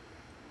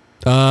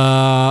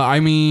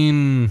 I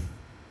mean,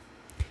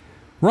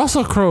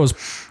 Russell Crowe's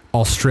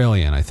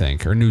Australian, I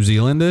think, or New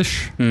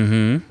Zealandish.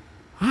 Mm-hmm.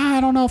 I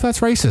don't know if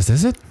that's racist,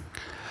 is it?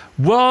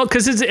 Well,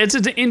 because it's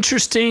an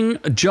interesting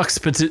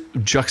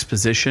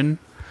juxtaposition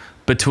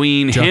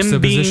between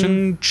him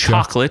being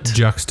chocolate.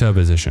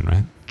 Juxtaposition,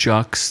 right?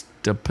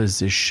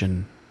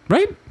 Juxtaposition.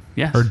 Right?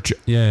 Yes. Or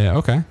yeah,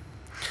 okay.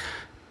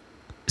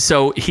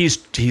 So he's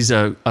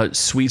a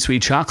sweet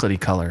chocolatey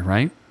color,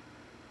 right?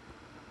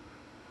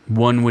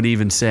 One would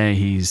even say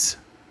he's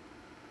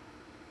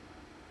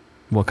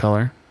what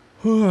color?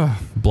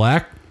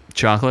 Black?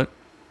 Chocolate?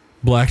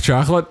 Black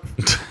chocolate?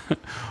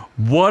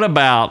 What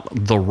about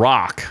The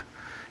Rock?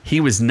 He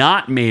was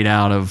not made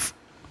out of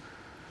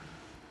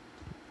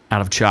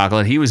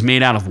chocolate. He was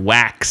made out of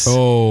wax.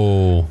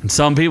 Oh. And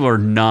some people are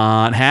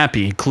not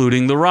happy,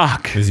 including The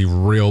Rock. Is he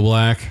real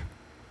black?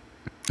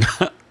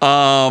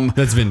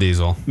 That's Vin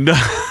Diesel. No,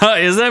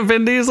 is that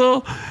Vin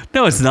Diesel?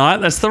 No, it's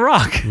not. That's The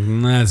Rock.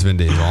 That's Vin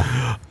Diesel.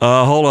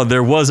 Hold on.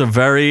 There was a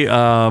very.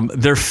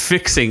 They're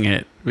fixing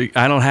it.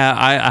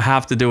 I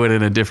have to do it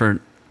in a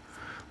different.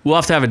 We'll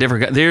have to have a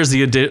different. There's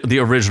the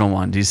original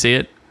one. Do you see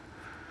it?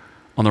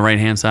 On the right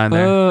hand side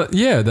there.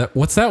 Yeah.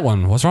 What's that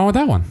one? What's wrong with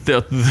that one?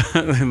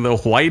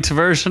 The white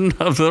version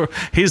of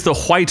he's the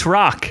White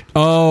Rock.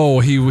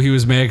 Oh, he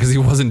was mad because he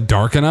wasn't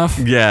dark enough.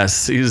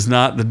 Yes, he's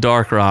not the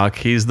Dark Rock.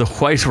 He's the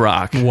White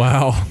Rock.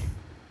 Wow.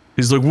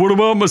 He's like, what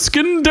about my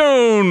skin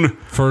tone?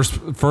 First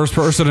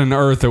person on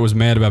Earth that was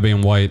mad about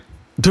being white.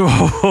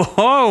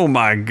 Oh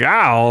my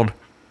God.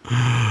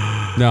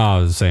 No, I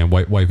was saying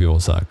white people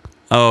suck.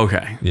 Oh,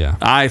 okay. Yeah.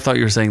 I thought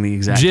you were saying the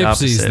exact Gypsies,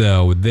 opposite.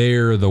 though,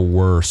 they're the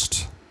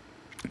worst.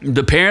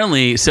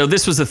 Apparently, so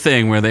this was a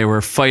thing where they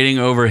were fighting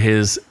over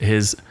his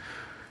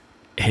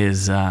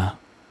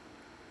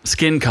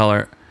skin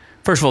color.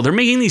 First of all, they're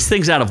making these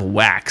things out of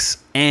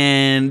wax,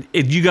 and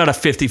you got a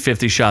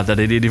 50-50 shot that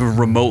it even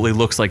remotely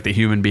looks like the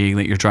human being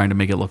that you're trying to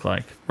make it look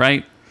like,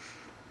 right?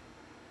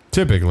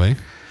 Typically.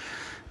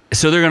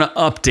 So they're going to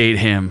update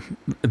him.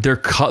 They're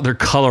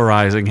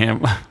colorizing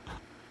him.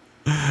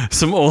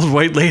 Some old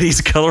white ladies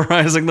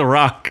colorizing The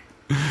Rock.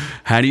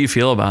 How do you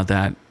feel about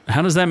that?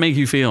 How does that make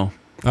you feel?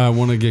 I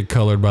want to get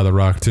colored by The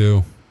Rock,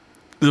 too.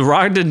 The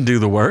Rock didn't do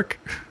the work.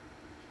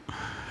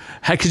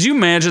 Could you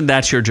imagine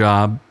that's your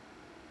job?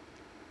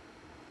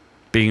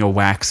 Being a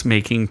wax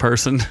making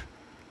person?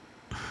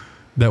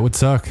 That would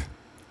suck.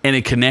 And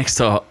it connects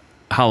to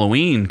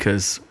Halloween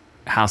because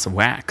House of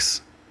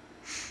Wax.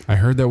 I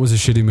heard that was a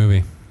shitty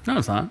movie. No,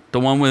 it's not. The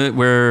one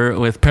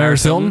with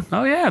Paris Hilton?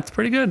 Oh, yeah, it's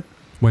pretty good.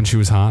 When she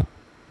was hot.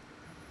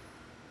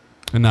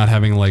 And not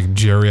having like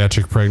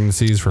geriatric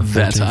pregnancies for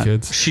 14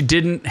 kids. She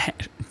didn't,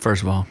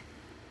 first of all,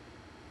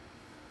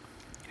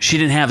 she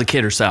didn't have the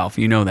kid herself.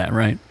 You know that,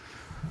 right?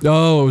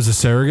 Oh, it was a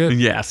surrogate?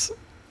 Yes.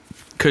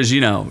 Because,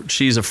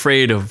 she's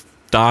afraid of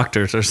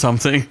doctors or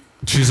something.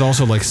 She's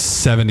also like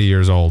 70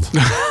 years old.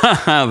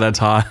 That's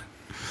hot.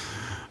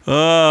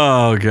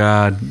 Oh,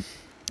 God.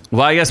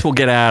 Well, I guess we'll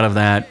get out of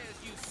that.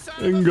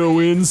 And go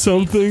in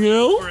something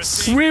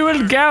else? We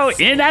will go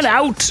in and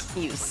out.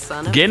 You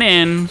son of Get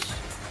in.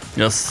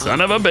 You son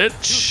of a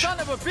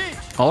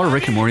bitch. All our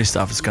Rick and Morty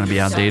stuff is going to be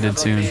outdated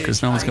soon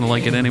because no one's going to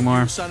like it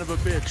anymore.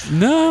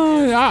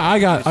 No, I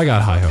got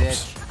high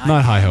hopes.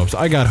 Not high hopes.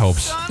 I got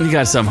hopes. You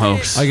got some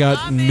hopes. I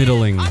got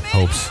middling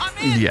hopes.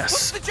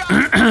 Yes.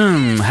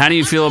 How do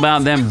you feel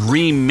about them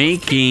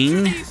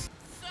remaking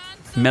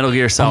Metal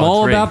Gear Solid 3? I'm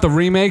all about the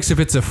remakes if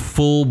it's a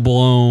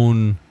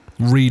full-blown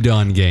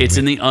redone game. It's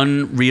in the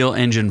Unreal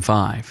Engine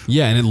 5.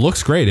 Yeah, and it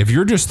looks great. If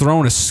you're just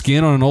throwing a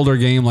skin on an older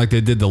game like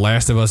they did The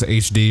Last of Us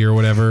HD or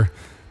whatever,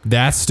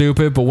 that's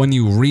stupid. But when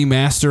you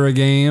remaster a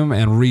game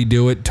and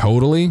redo it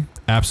totally,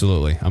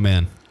 absolutely, I'm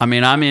in. I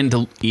mean, I'm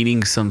into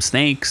eating some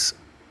snakes.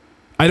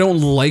 I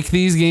don't like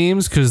these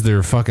games because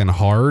they're fucking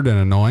hard and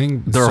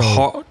annoying. They're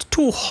hard.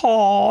 Too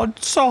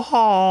hard. So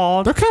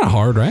hard. They're kind of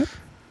hard, right?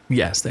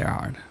 Yes, they're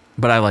hard.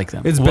 But I like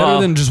them. It's better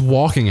than just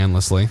walking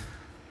endlessly.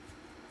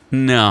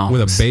 No.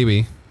 With a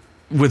baby.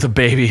 With a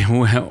baby.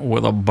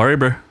 With a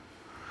baby.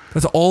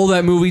 That's all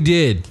that movie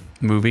did.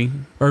 Movie?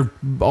 Or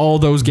all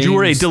those games. You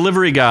were a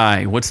delivery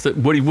guy. What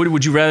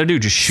would you rather do?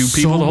 Just shoot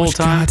people the whole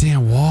time?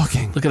 Goddamn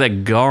walking. Look at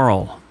that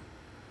girl.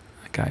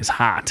 That guy's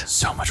hot.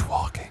 So much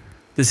walking.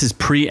 This is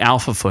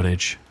pre-alpha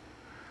footage.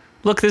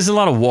 Look, there's a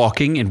lot of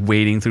walking and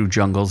wading through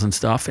jungles and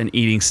stuff and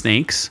eating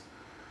snakes.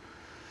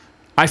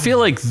 I feel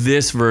like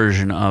this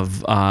version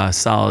of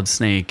Solid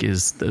Snake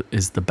is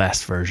the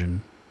best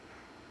version.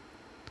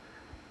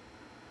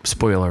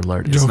 Spoiler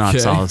alert, it's not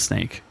Solid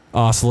Snake.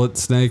 Ocelot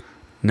Snake?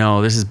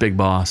 No, this is Big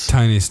Boss.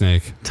 Tiny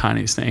Snake.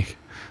 Tiny Snake.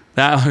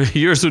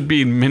 Yours would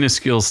be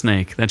Minuscule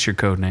Snake. That's your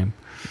code name.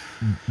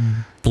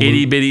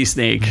 Itty Bitty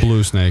Snake.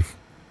 Blue Snake.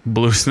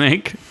 Blue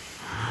Snake?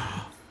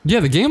 Yeah,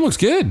 the game looks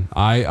good.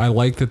 I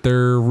like that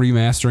they're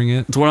remastering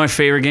it. It's one of my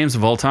favorite games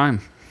of all time.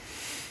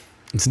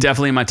 It's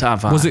definitely in my top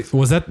 5.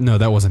 Was that? No,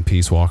 that wasn't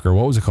Peace Walker.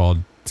 What was it called?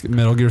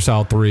 Metal Gear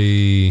Solid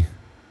 3.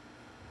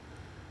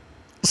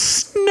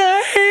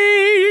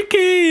 Snake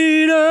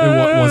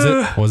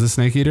Eater. Was it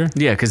Snake Eater?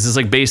 Yeah, because it's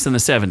like based in the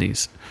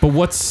 70s. But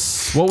what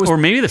was? Or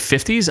maybe the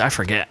 50s? I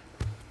forget.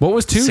 What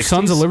was 2? 60s?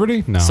 Sons of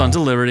Liberty? No. Sons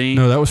of Liberty.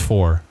 No, that was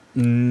 4.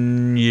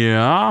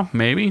 Yeah,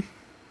 maybe.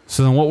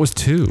 So then what was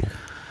 2?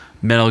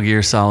 Metal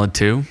Gear Solid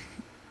 2.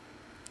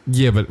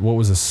 Yeah, but what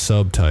was the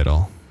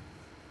subtitle?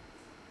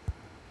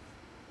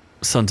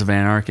 Sons of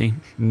Anarchy.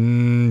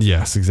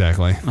 Yes,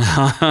 exactly.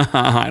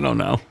 I don't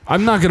know.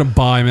 I'm not going to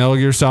buy Metal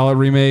Gear Solid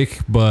Remake,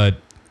 but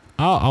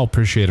I'll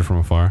appreciate it from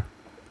afar.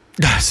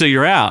 So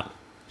you're out.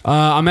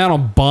 I'm out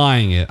on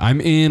buying it. I'm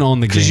in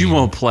on the game. Because you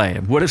won't play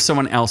it. What if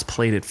someone else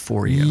played it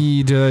for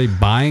you? Are they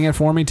buying it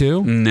for me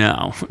too?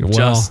 No. Well,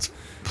 just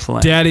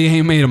play. Daddy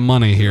ain't made of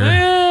money here.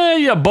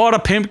 You bought a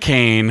pimp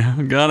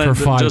cane. Got it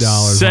For $5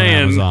 just on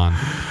Amazon.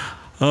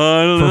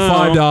 I don't For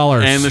know.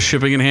 $5. And the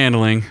shipping and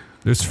handling.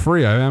 It's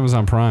free. I have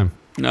Amazon Prime.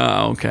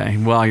 Oh, okay.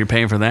 Well, you're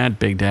paying for that,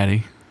 Big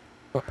Daddy.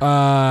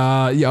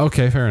 Yeah,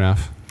 okay, fair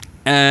enough.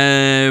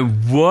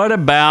 What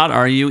about,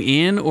 are you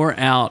in or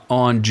out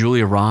on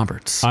Julia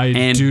Roberts?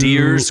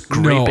 Deer's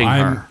raping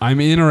her? I'm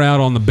in or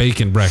out on the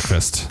bacon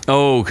breakfast.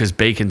 Oh, because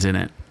bacon's in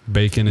it.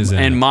 Bacon is in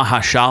it. And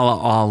Mahershala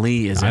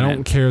Ali is in it. I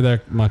don't care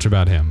that much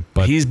about him,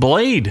 but he's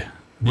Blade,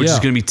 which is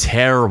going to be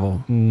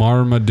terrible.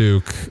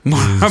 Marmaduke.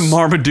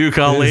 Marmaduke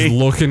Ali. Is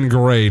looking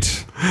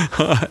great.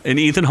 And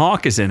Ethan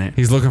Hawke is in it.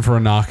 He's looking for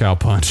a knockout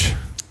punch.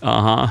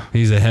 Uh-huh.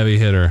 He's a heavy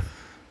hitter.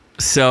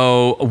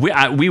 So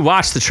we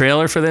watched the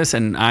trailer for this,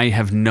 and I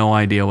have no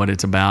idea what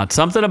it's about.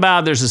 Something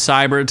about there's a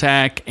cyber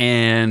attack,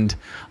 and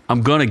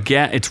I'm gonna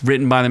get it's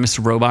written by the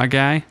Mr. Robot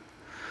guy.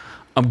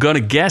 I'm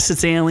gonna guess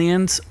it's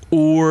aliens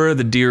or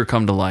the deer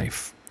come to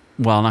life.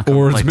 Well, not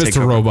or it's like,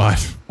 Mr.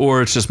 Robot,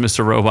 or it's just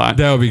Mr. Robot.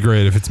 That would be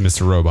great if it's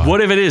Mr. Robot.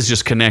 What if it is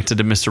just connected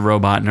to Mr.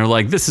 Robot, and they're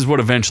like, this is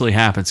what eventually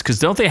happens? Because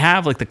don't they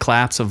have like the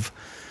collapse of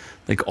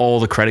like all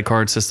the credit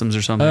card systems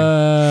or something?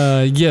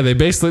 Yeah, they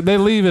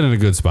leave it in a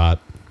good spot.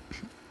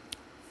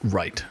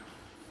 Right.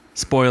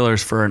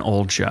 Spoilers for an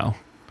old show.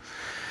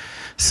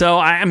 So,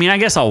 I mean, I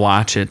guess I'll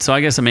watch it. So, I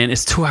guess,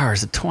 it's 2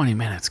 hours and 20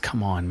 minutes.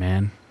 Come on,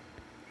 man.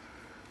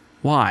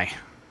 Why?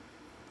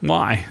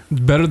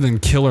 Better than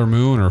Killer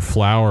Moon or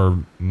Flower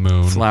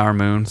Moon. Flower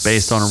Moon,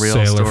 based on a real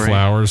Sailor story.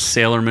 Flowers.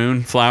 Sailor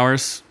Moon,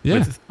 flowers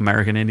with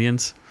American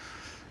Indians.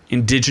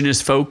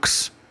 Indigenous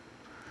folks.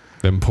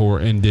 Them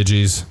poor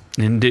Indigis.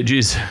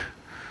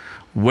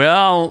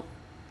 Well,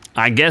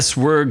 I guess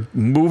we're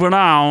moving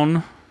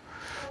on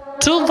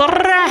to the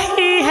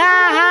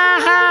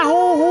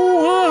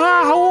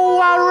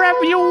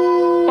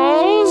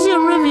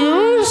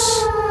reviews.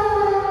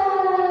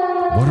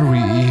 What are we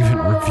even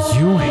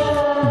reviewing?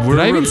 Did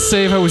I even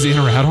say if I was in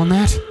or out on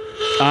that?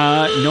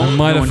 No, I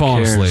might have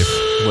fallen asleep.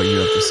 What you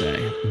have to say?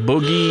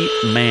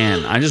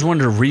 Boogeyman. I just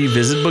wanted to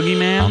revisit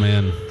Boogeyman. Oh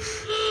man.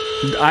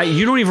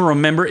 You don't even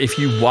remember if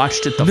you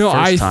watched it the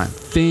first time. I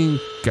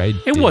think I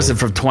did. It wasn't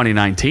from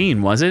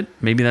 2019, was it?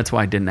 Maybe that's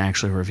why I didn't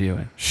actually review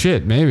it.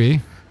 Shit,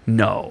 maybe.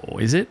 No,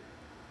 is it?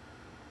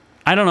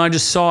 I don't know. I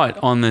just saw it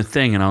on the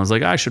thing, and I was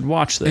like, I should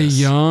watch this. A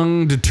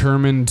young,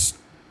 determined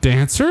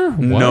dancer? What?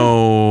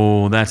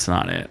 No, that's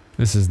not it.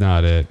 This is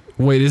not it.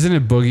 Wait, isn't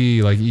it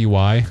Boogie like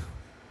EY?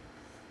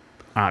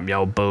 I'm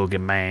your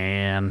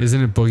boogeyman.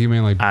 Isn't it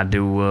Boogeyman like... I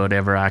do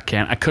whatever I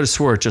can. I could have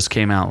swore it just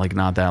came out like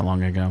not that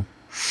long ago.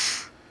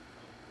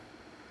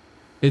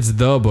 It's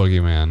the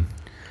Boogeyman.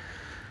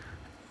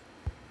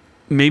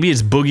 Maybe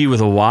it's Boogie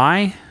with a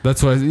Y?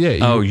 That's what...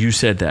 You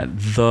said that.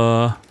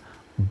 The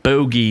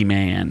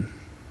Boogeyman.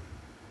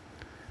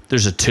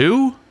 There's a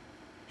 2?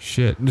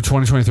 Shit. The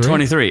 2023?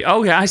 23.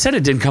 Oh, yeah. I said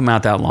it didn't come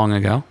out that long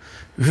ago.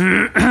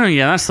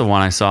 Yeah, that's the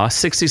one I saw.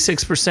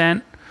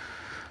 66%.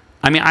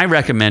 I mean, I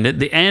recommend it.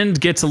 The end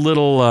gets a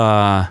little,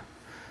 like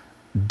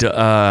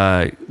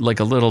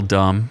a little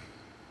dumb.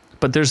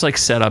 But there's like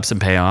setups and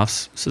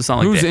payoffs. So it's not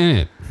like Who's in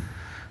it?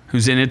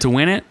 Who's in it to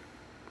win it?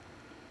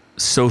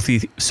 Sophie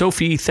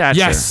Thatcher.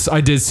 Yes,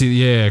 I did see.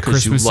 Yeah,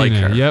 Chris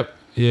Messina. Like her. Yep.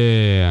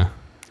 Yeah.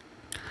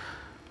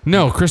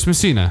 No, Chris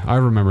Messina. I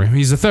remember him.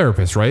 He's a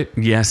therapist, right?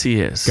 Yes,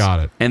 he is. Got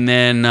it. And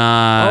then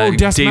David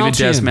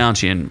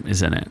Desmalchian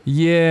is in it.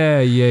 Yeah.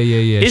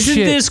 Isn't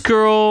this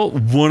girl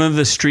one of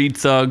the street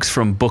thugs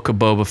from Book of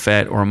Boba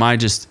Fett, or am I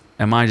just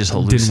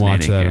hallucinating? Didn't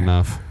watch that here?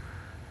 enough.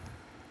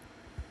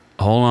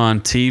 Hold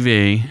on,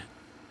 TV.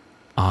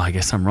 Oh, I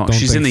guess I'm wrong.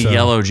 She's in the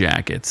Yellow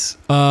Jackets.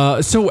 How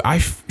does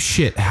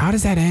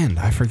that end?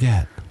 I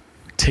forget.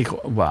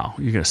 Wow,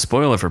 you're gonna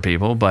spoil it for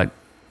people, but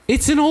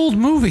it's an old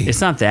movie.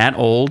 It's not that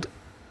old.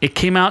 It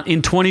came out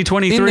in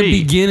 2023. In the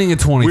beginning of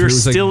 2023. We're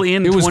still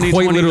in 2023. It was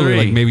quite literally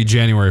like maybe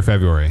January,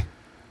 February.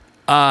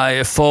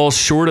 It falls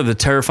short of the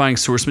terrifying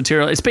source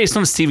material. It's based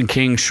on a Stephen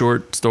King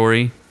short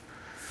story.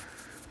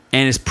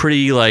 And it's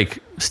pretty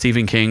like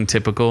Stephen King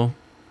typical.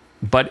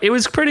 But it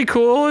was pretty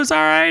cool. It was all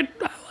right.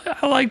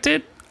 I liked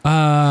it.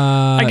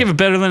 I give it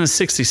better than a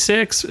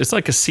 66. It's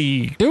like a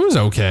C. It was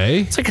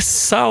okay. It's like a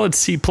solid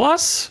C+.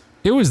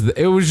 It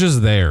was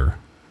just there.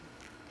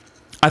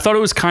 I thought it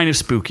was kind of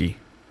spooky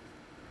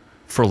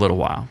for a little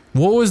while.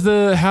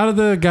 How did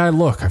the guy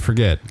look? I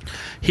forget.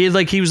 He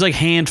was like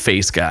hand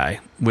face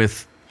guy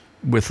with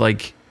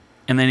like,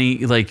 and then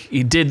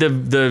he did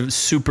the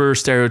super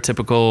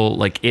stereotypical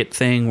like It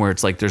thing where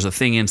it's like there's a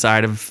thing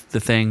inside of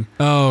the thing.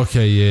 Oh,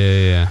 okay.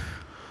 Yeah.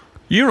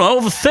 You know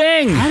the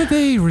thing. How did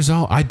they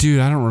resolve? I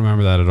don't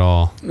remember that at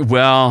all.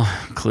 Well,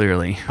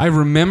 clearly. I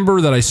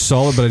remember that I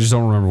saw it, but I just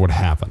don't remember what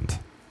happened.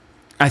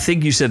 I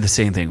think you said the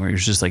same thing where it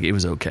was just like, it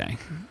was okay.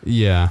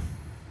 Yeah.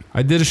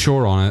 I did a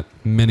short on it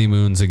many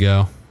moons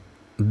ago.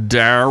 Daryl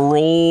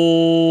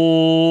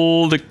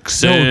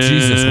Dixon. Oh,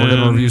 Jesus. We're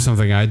going to review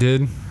something I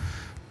did?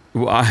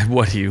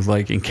 What are you,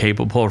 like,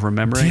 incapable of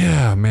remembering?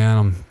 Yeah,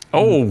 man.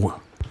 Oh,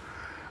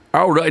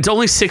 it's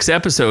only 6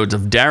 episodes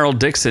of Daryl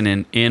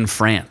Dixon in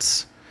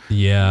France.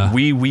 Yeah.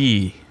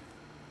 Oui.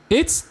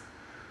 It's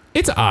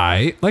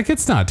like,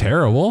 it's not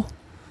terrible.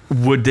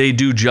 Would they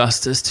do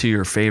justice to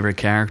your favorite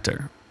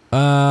character?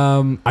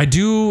 I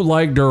do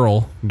like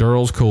Daryl.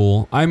 Daryl's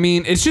cool. I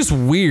mean, it's just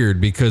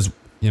weird because,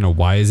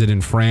 why is it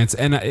in France?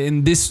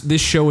 And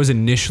this show is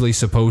initially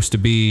supposed to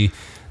be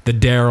the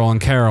Daryl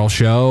and Carol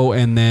show,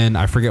 and then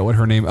I forget what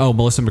her name. Oh,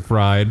 Melissa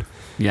McBride.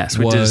 Yes,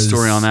 we did a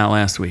story on that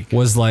last week.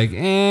 Was like,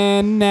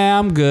 nah,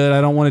 I'm good.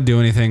 I don't want to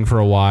do anything for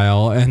a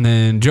while. And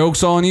then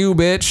joke's on you,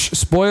 bitch.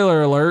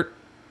 Spoiler alert.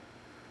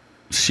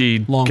 She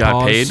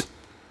got paid.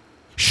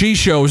 She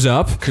shows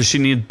up because she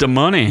needed the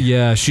money.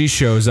 Yeah, she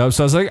shows up.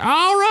 So I was like,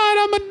 all right,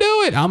 I'm gonna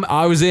do it.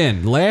 I was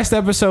in. Last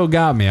episode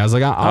got me. I was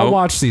like, I'll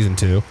watch season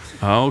 2.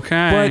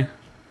 Okay.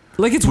 But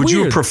Like, it's Would weird.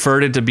 you have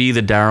preferred it to be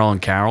the Daryl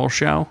and Carol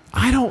show?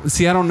 I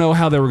don't know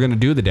how they were going to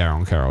do the Daryl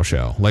and Carol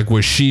show. Like,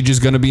 was she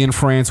just going to be in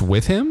France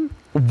with him?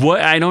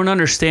 What I don't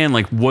understand,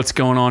 like, what's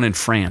going on in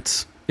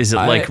France? Is it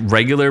like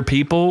regular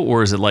people,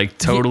 or is it like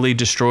totally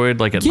destroyed,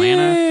 like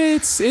Atlanta? Yeah,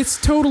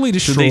 it's totally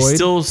destroyed. Do they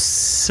still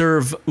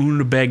serve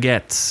une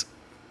baguette?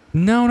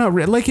 No, not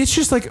really. Like, it's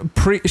just like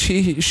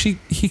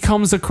he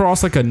comes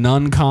across like a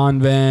nun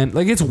convent.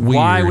 Like, it's weird.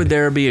 Why would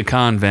there be a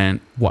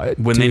convent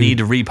when they need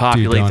to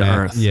repopulate the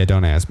earth? Yeah,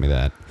 don't ask me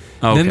that.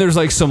 Okay. Then there's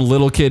like some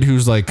little kid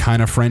who's like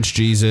kind of French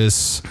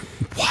Jesus.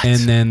 What? And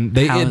then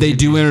they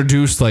do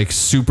introduce like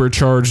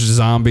supercharged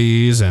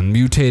zombies and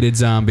mutated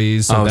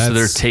zombies. So so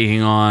they're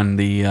taking on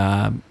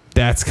the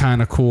that's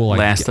kind of cool. Like,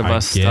 Last of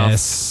Us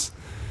stuff.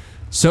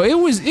 So it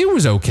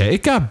was okay.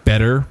 It got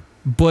better,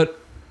 but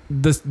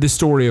the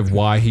story of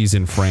why he's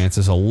in France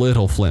is a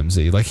little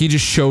flimsy. Like, he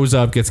just shows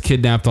up, gets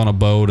kidnapped on a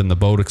boat, and the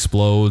boat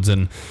explodes,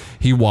 and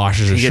he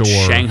washes ashore. He gets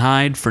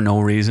shanghaied for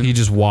no reason. He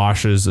just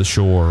washes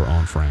ashore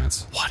on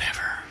France.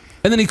 Whatever.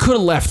 And then he could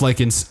have left,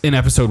 like, in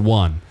episode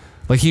 1.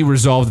 Like, he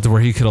resolved it to where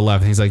he could have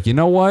left. And he's like, you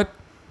know what?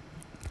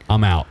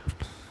 I'm out.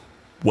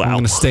 Wow. I'm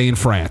going to stay in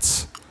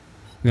France.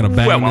 I'm going to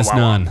bang this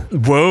nun.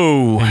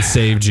 Whoa. And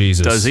save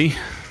Jesus. Does he?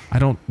 I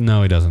don't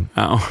know. He doesn't.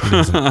 Oh. He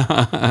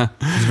doesn't.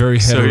 He's very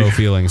hetero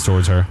feelings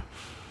towards her.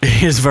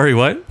 He's very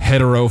what?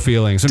 Hetero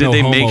feelings. Did no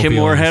they homo make him feelings.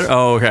 more hetero?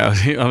 Oh, okay.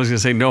 I was going to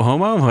say no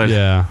homo, but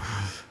yeah.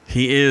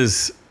 He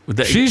is.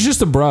 She's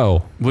just a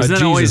bro. Wasn't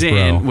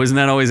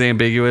that always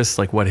ambiguous,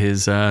 like what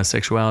his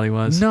sexuality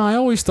was? No, I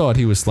always thought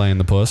he was slaying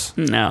the puss.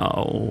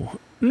 No.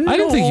 I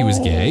didn't think he was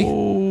gay.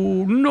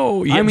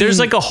 No. Yeah, there's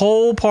like a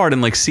whole part in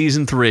like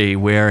season 3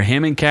 where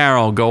him and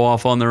Carol go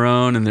off on their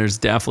own, and there's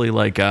definitely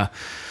like a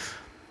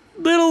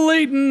little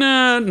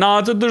latent,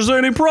 not that there's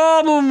any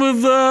problem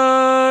with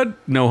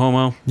no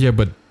homo. Yeah,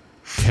 but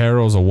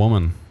Carol's a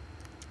woman.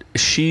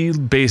 She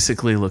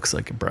basically looks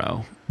like a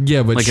bro.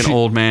 Yeah, but like an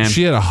old man.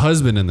 She had a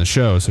husband in the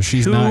show, so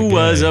she's not gay. Who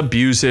was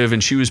abusive,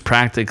 and she was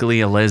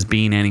practically a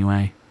lesbian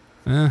anyway.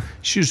 Eh.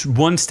 She was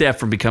one step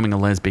from becoming a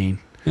lesbian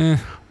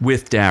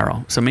with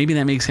Daryl. So maybe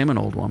that makes him an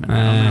old woman.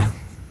 I don't know.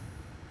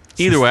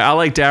 Either way, I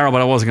like Daryl,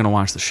 but I wasn't going to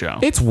watch the show.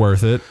 It's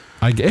worth it.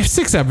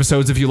 6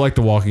 episodes. If you like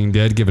The Walking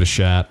Dead, give it a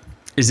shot.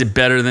 Is it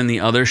better than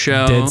the other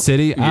show? Dead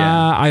City?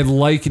 Yeah. I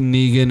like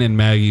Negan and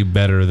Maggie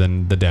better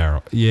than the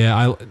Daryl.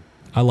 Yeah,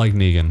 I like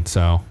Negan,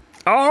 so...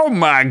 Oh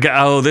my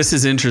God. Oh, this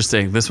is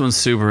interesting. This one's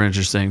super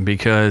interesting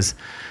because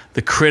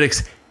the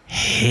critics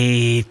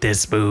hate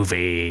this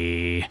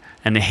movie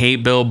and they hate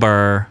Bill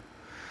Burr.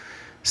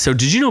 So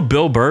did you know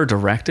Bill Burr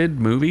directed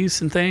movies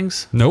and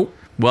things? Nope.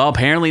 Well,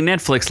 apparently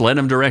Netflix let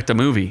him direct a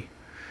movie,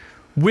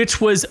 which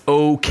was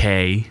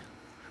okay.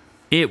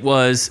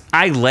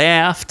 I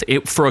laughed.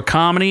 For a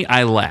comedy,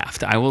 I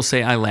laughed. I will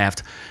say I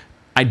laughed.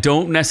 I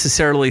don't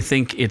necessarily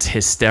think it's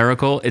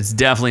hysterical. It's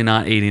definitely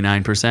not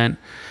 89%.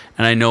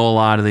 And I know a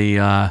lot of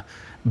the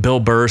Bill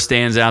Burr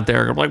stands out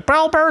there like,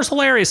 Bill Burr's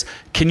hilarious.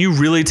 Can you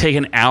really take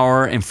an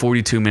hour and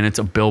 42 minutes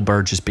of Bill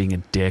Burr just being a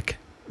dick?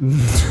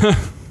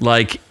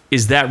 Like,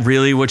 is that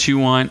really what you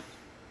want?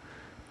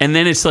 And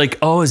then it's like,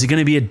 oh, is he going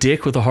to be a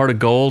dick with a heart of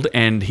gold?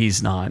 And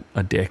he's not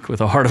a dick with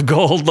a heart of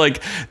gold.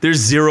 Like, there's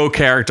 0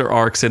 character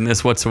arcs in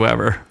this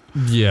whatsoever.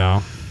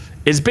 Yeah.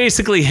 It's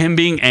basically him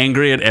being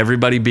angry at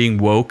everybody being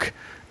woke.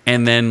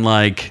 And then,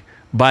 like,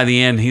 by the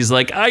end, he's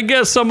like, I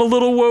guess I'm a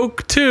little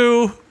woke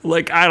too.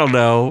 Like, I don't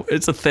know.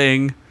 It's a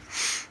thing.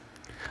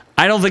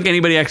 I don't think any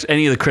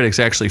of the critics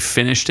actually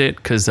finished it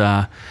because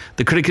the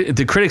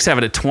critics have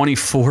it at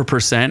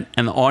 24%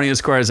 and the audience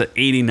score is at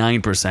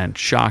 89%.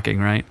 Shocking,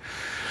 right?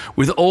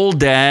 With Old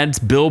Dads,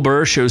 Bill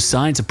Burr shows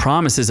signs of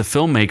promise as a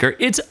filmmaker.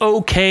 It's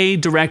okay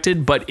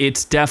directed, but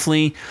it's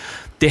definitely...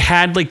 They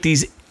had like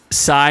these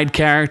side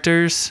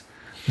characters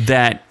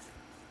that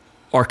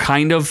are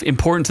kind of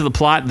important to the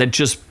plot that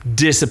just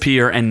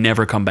disappear and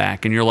never come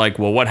back. And you're like,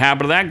 well, what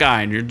happened to that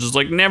guy? And you're just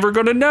like, never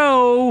going to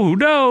know. Who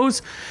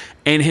knows?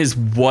 And his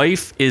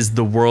wife is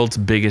the world's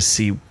biggest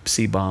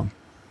sea bomb.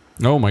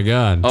 Oh, my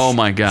God. Oh,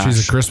 my gosh.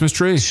 She's a Christmas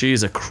tree?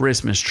 She's a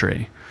Christmas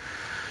tree.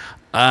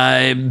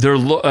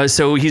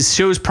 So he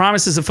shows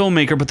promise as a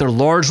filmmaker, but they're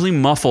largely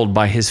muffled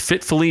by his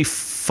fitfully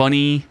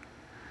funny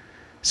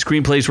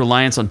screenplay's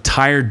reliance on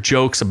tired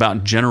jokes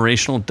about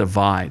generational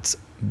divides.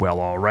 Well,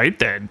 all right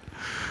then.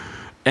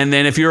 And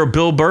then if you're a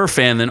Bill Burr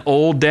fan, then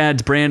Old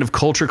Dad's brand of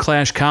culture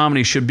clash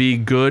comedy should be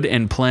good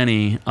and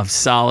plenty of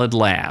solid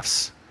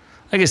laughs.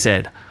 Like I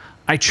said,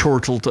 I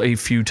chortled a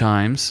few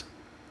times.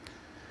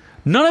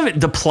 None of it,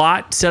 the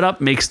plot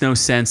setup makes no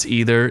sense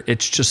either.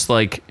 It's just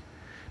like,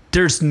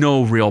 there's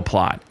no real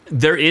plot.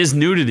 There is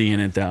nudity in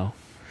it, though,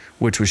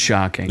 which was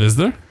shocking. Is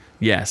there?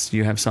 Yes.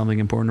 You have something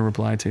important to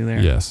reply to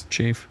there? Yes.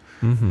 Chief?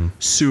 Mm-hmm.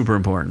 Super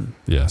important.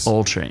 Yes.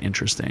 Ultra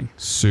interesting.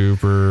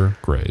 Super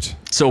great.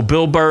 So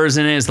Bill Burr is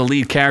in it as the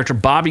lead character.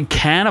 Bobby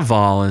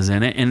Cannavale is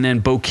in it. And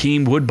then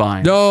Bokeem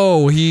Woodbine.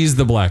 No, he's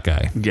the black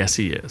guy. Yes,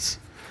 he is.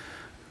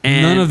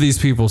 And none of these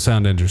people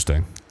sound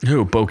interesting.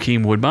 Who?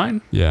 Bokeem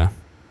Woodbine? Yeah.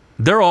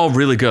 They're all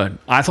really good.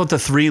 I thought the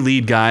 3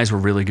 lead guys were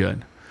really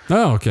good.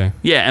 Oh, okay.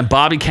 Yeah, and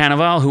Bobby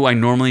Cannavale, who I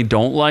normally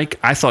don't like,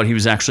 I thought he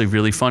was actually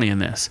really funny in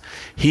this.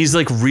 He's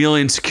like real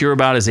insecure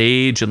about his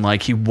age, and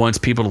like he wants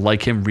people to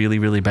like him really,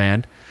 really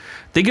bad.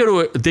 They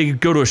go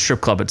to a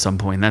strip club at some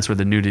point, and that's where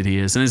the nudity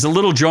is. And it's a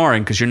little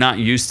jarring because you're not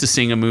used to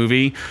seeing a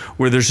movie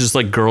where there's just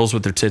like girls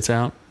with their tits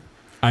out.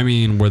 I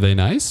mean, were they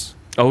nice?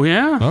 Oh,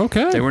 yeah.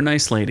 Okay. They were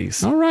nice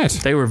ladies. All right.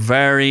 They were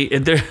very...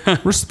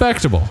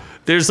 respectable.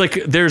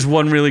 There's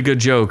one really good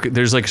joke.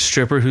 There's like a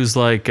stripper who's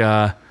like,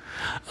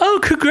 oh,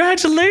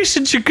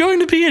 congratulations, you're going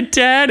to be a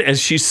dad. As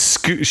she's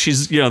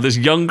this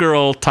young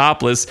girl,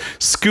 topless,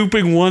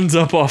 scooping ones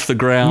up off the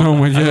ground. Oh,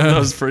 my God. I thought that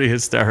was pretty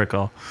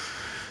hysterical.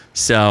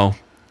 So...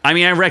 I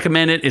mean, I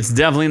recommend it. It's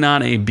definitely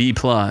not a B+.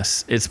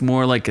 It's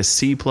more like a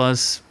C+,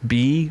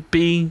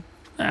 B.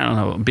 I don't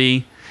know,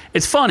 B.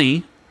 It's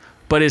funny,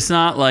 but it's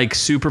not like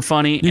super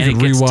funny, You and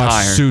can it gets rewatch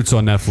tired. Suits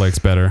on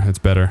Netflix better. It's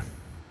better.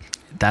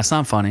 That's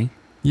not funny.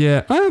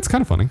 Yeah, well, it's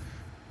kind of funny.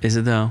 Is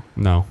it though?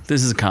 No.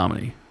 This is a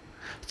comedy.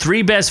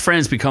 3 best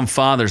friends become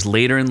fathers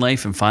later in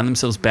life and find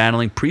themselves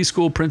battling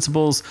preschool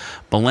principals,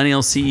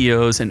 millennial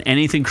CEOs, and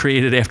anything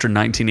created after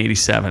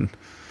 1987.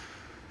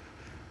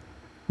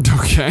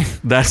 Okay.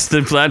 That's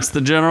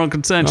the general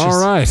consensus.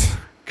 All right.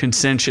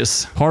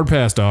 Consensus. Hard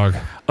pass, dog.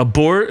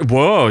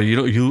 Whoa,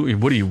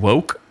 what are you,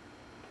 woke?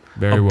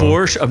 Very A well.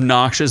 borscht,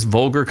 obnoxious,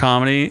 vulgar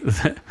comedy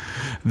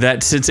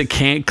that, since it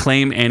can't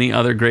claim any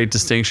other great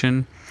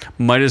distinction,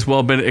 might as well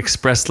have been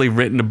expressly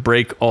written to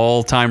break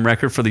all-time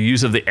record for the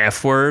use of the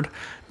F word.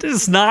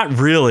 It's not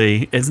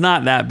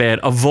that bad.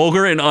 A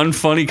vulgar and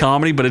unfunny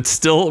comedy, but it's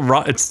still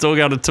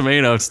got a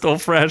tomato. It's still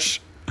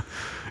fresh.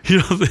 You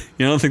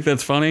don't think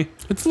that's funny?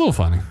 It's a little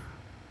funny.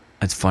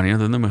 It's funnier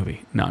than the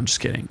movie. No, I'm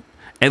just kidding.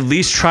 At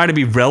least try to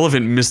be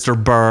relevant, Mr.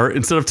 Burr,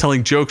 instead of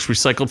telling jokes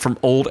recycled from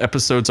old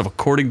episodes of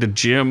According to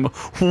Jim.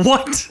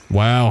 What?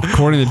 Wow.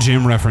 According to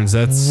Jim reference,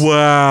 that's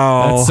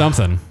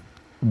something.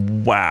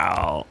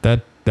 Wow.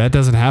 That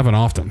doesn't happen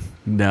often.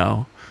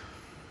 No.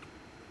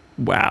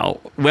 Wow.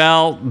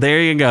 Well,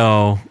 there you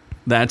go.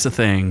 That's a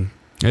thing.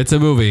 It's a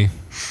movie.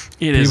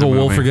 It is a movie.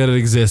 People will forget it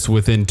exists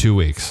within 2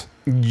 weeks.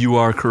 You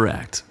are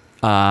correct.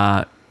 It's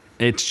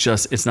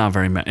not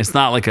it's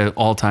not like an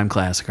all-time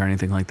classic or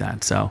anything like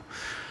that. So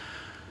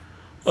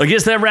I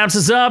guess that wraps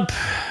us up.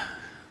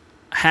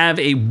 Have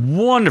a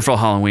wonderful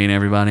Halloween,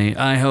 everybody.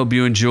 I hope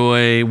you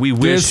enjoy. We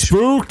wish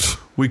spooked.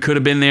 we could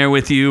have been there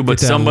with you, but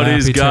Get that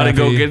somebody's Laffy got to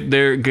go Taffy. get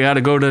there. Got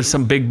to go to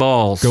some big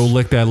balls. Go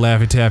lick that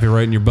Laffy Taffy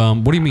right in your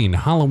bum. What do you mean?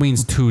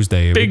 Halloween's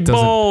Tuesday. Big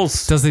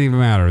balls. Doesn't even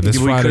matter. This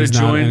We could have Friday's not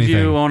joined anything.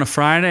 you on a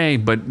Friday,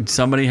 but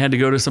somebody had to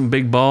go to some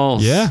big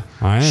balls. Yeah,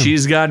 I am.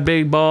 She's got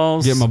big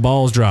balls. Get my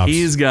balls dropped.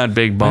 He's got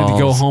big I balls. need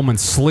to go home and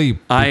sleep.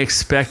 I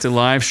expect a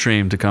live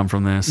stream to come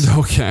from this.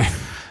 Okay.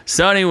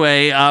 So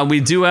anyway, we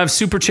do have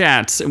super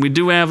chats and we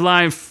do have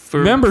live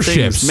for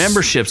Memberships.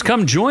 Memberships.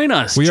 Come join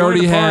us. We Join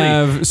already the party.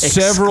 have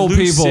several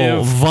people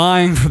Exclusive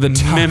vying for the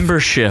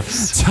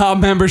memberships. top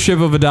membership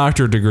of a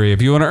doctorate degree.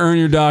 If you want to earn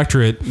your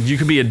doctorate, You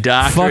could be a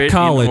doctor. fuck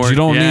college. You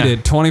don't need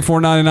it.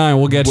 $24.99.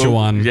 We'll get you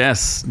one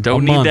Yes.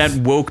 Don't A need month that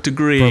woke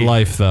degree. for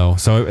life, though.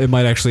 So it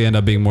might actually end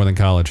up being more than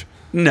college.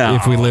 No.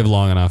 If we live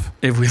long enough.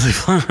 If we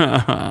live,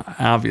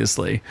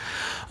 obviously.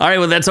 All right,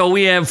 well, that's all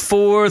we have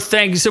for.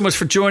 Thank you so much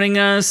for joining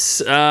us.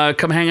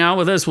 Come hang out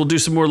with us. We'll do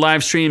some more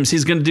live streams.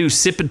 He's going to do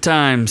sipping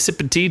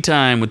tea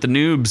time with the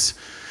noobs.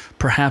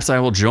 Perhaps I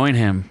will join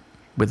him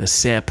with a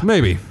sip.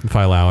 Maybe, if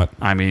I allow it.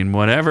 I mean,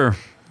 whatever.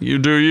 You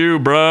do you,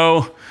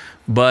 bro.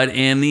 But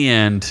in the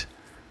end,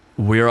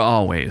 we're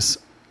always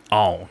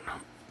on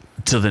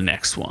to the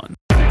next one.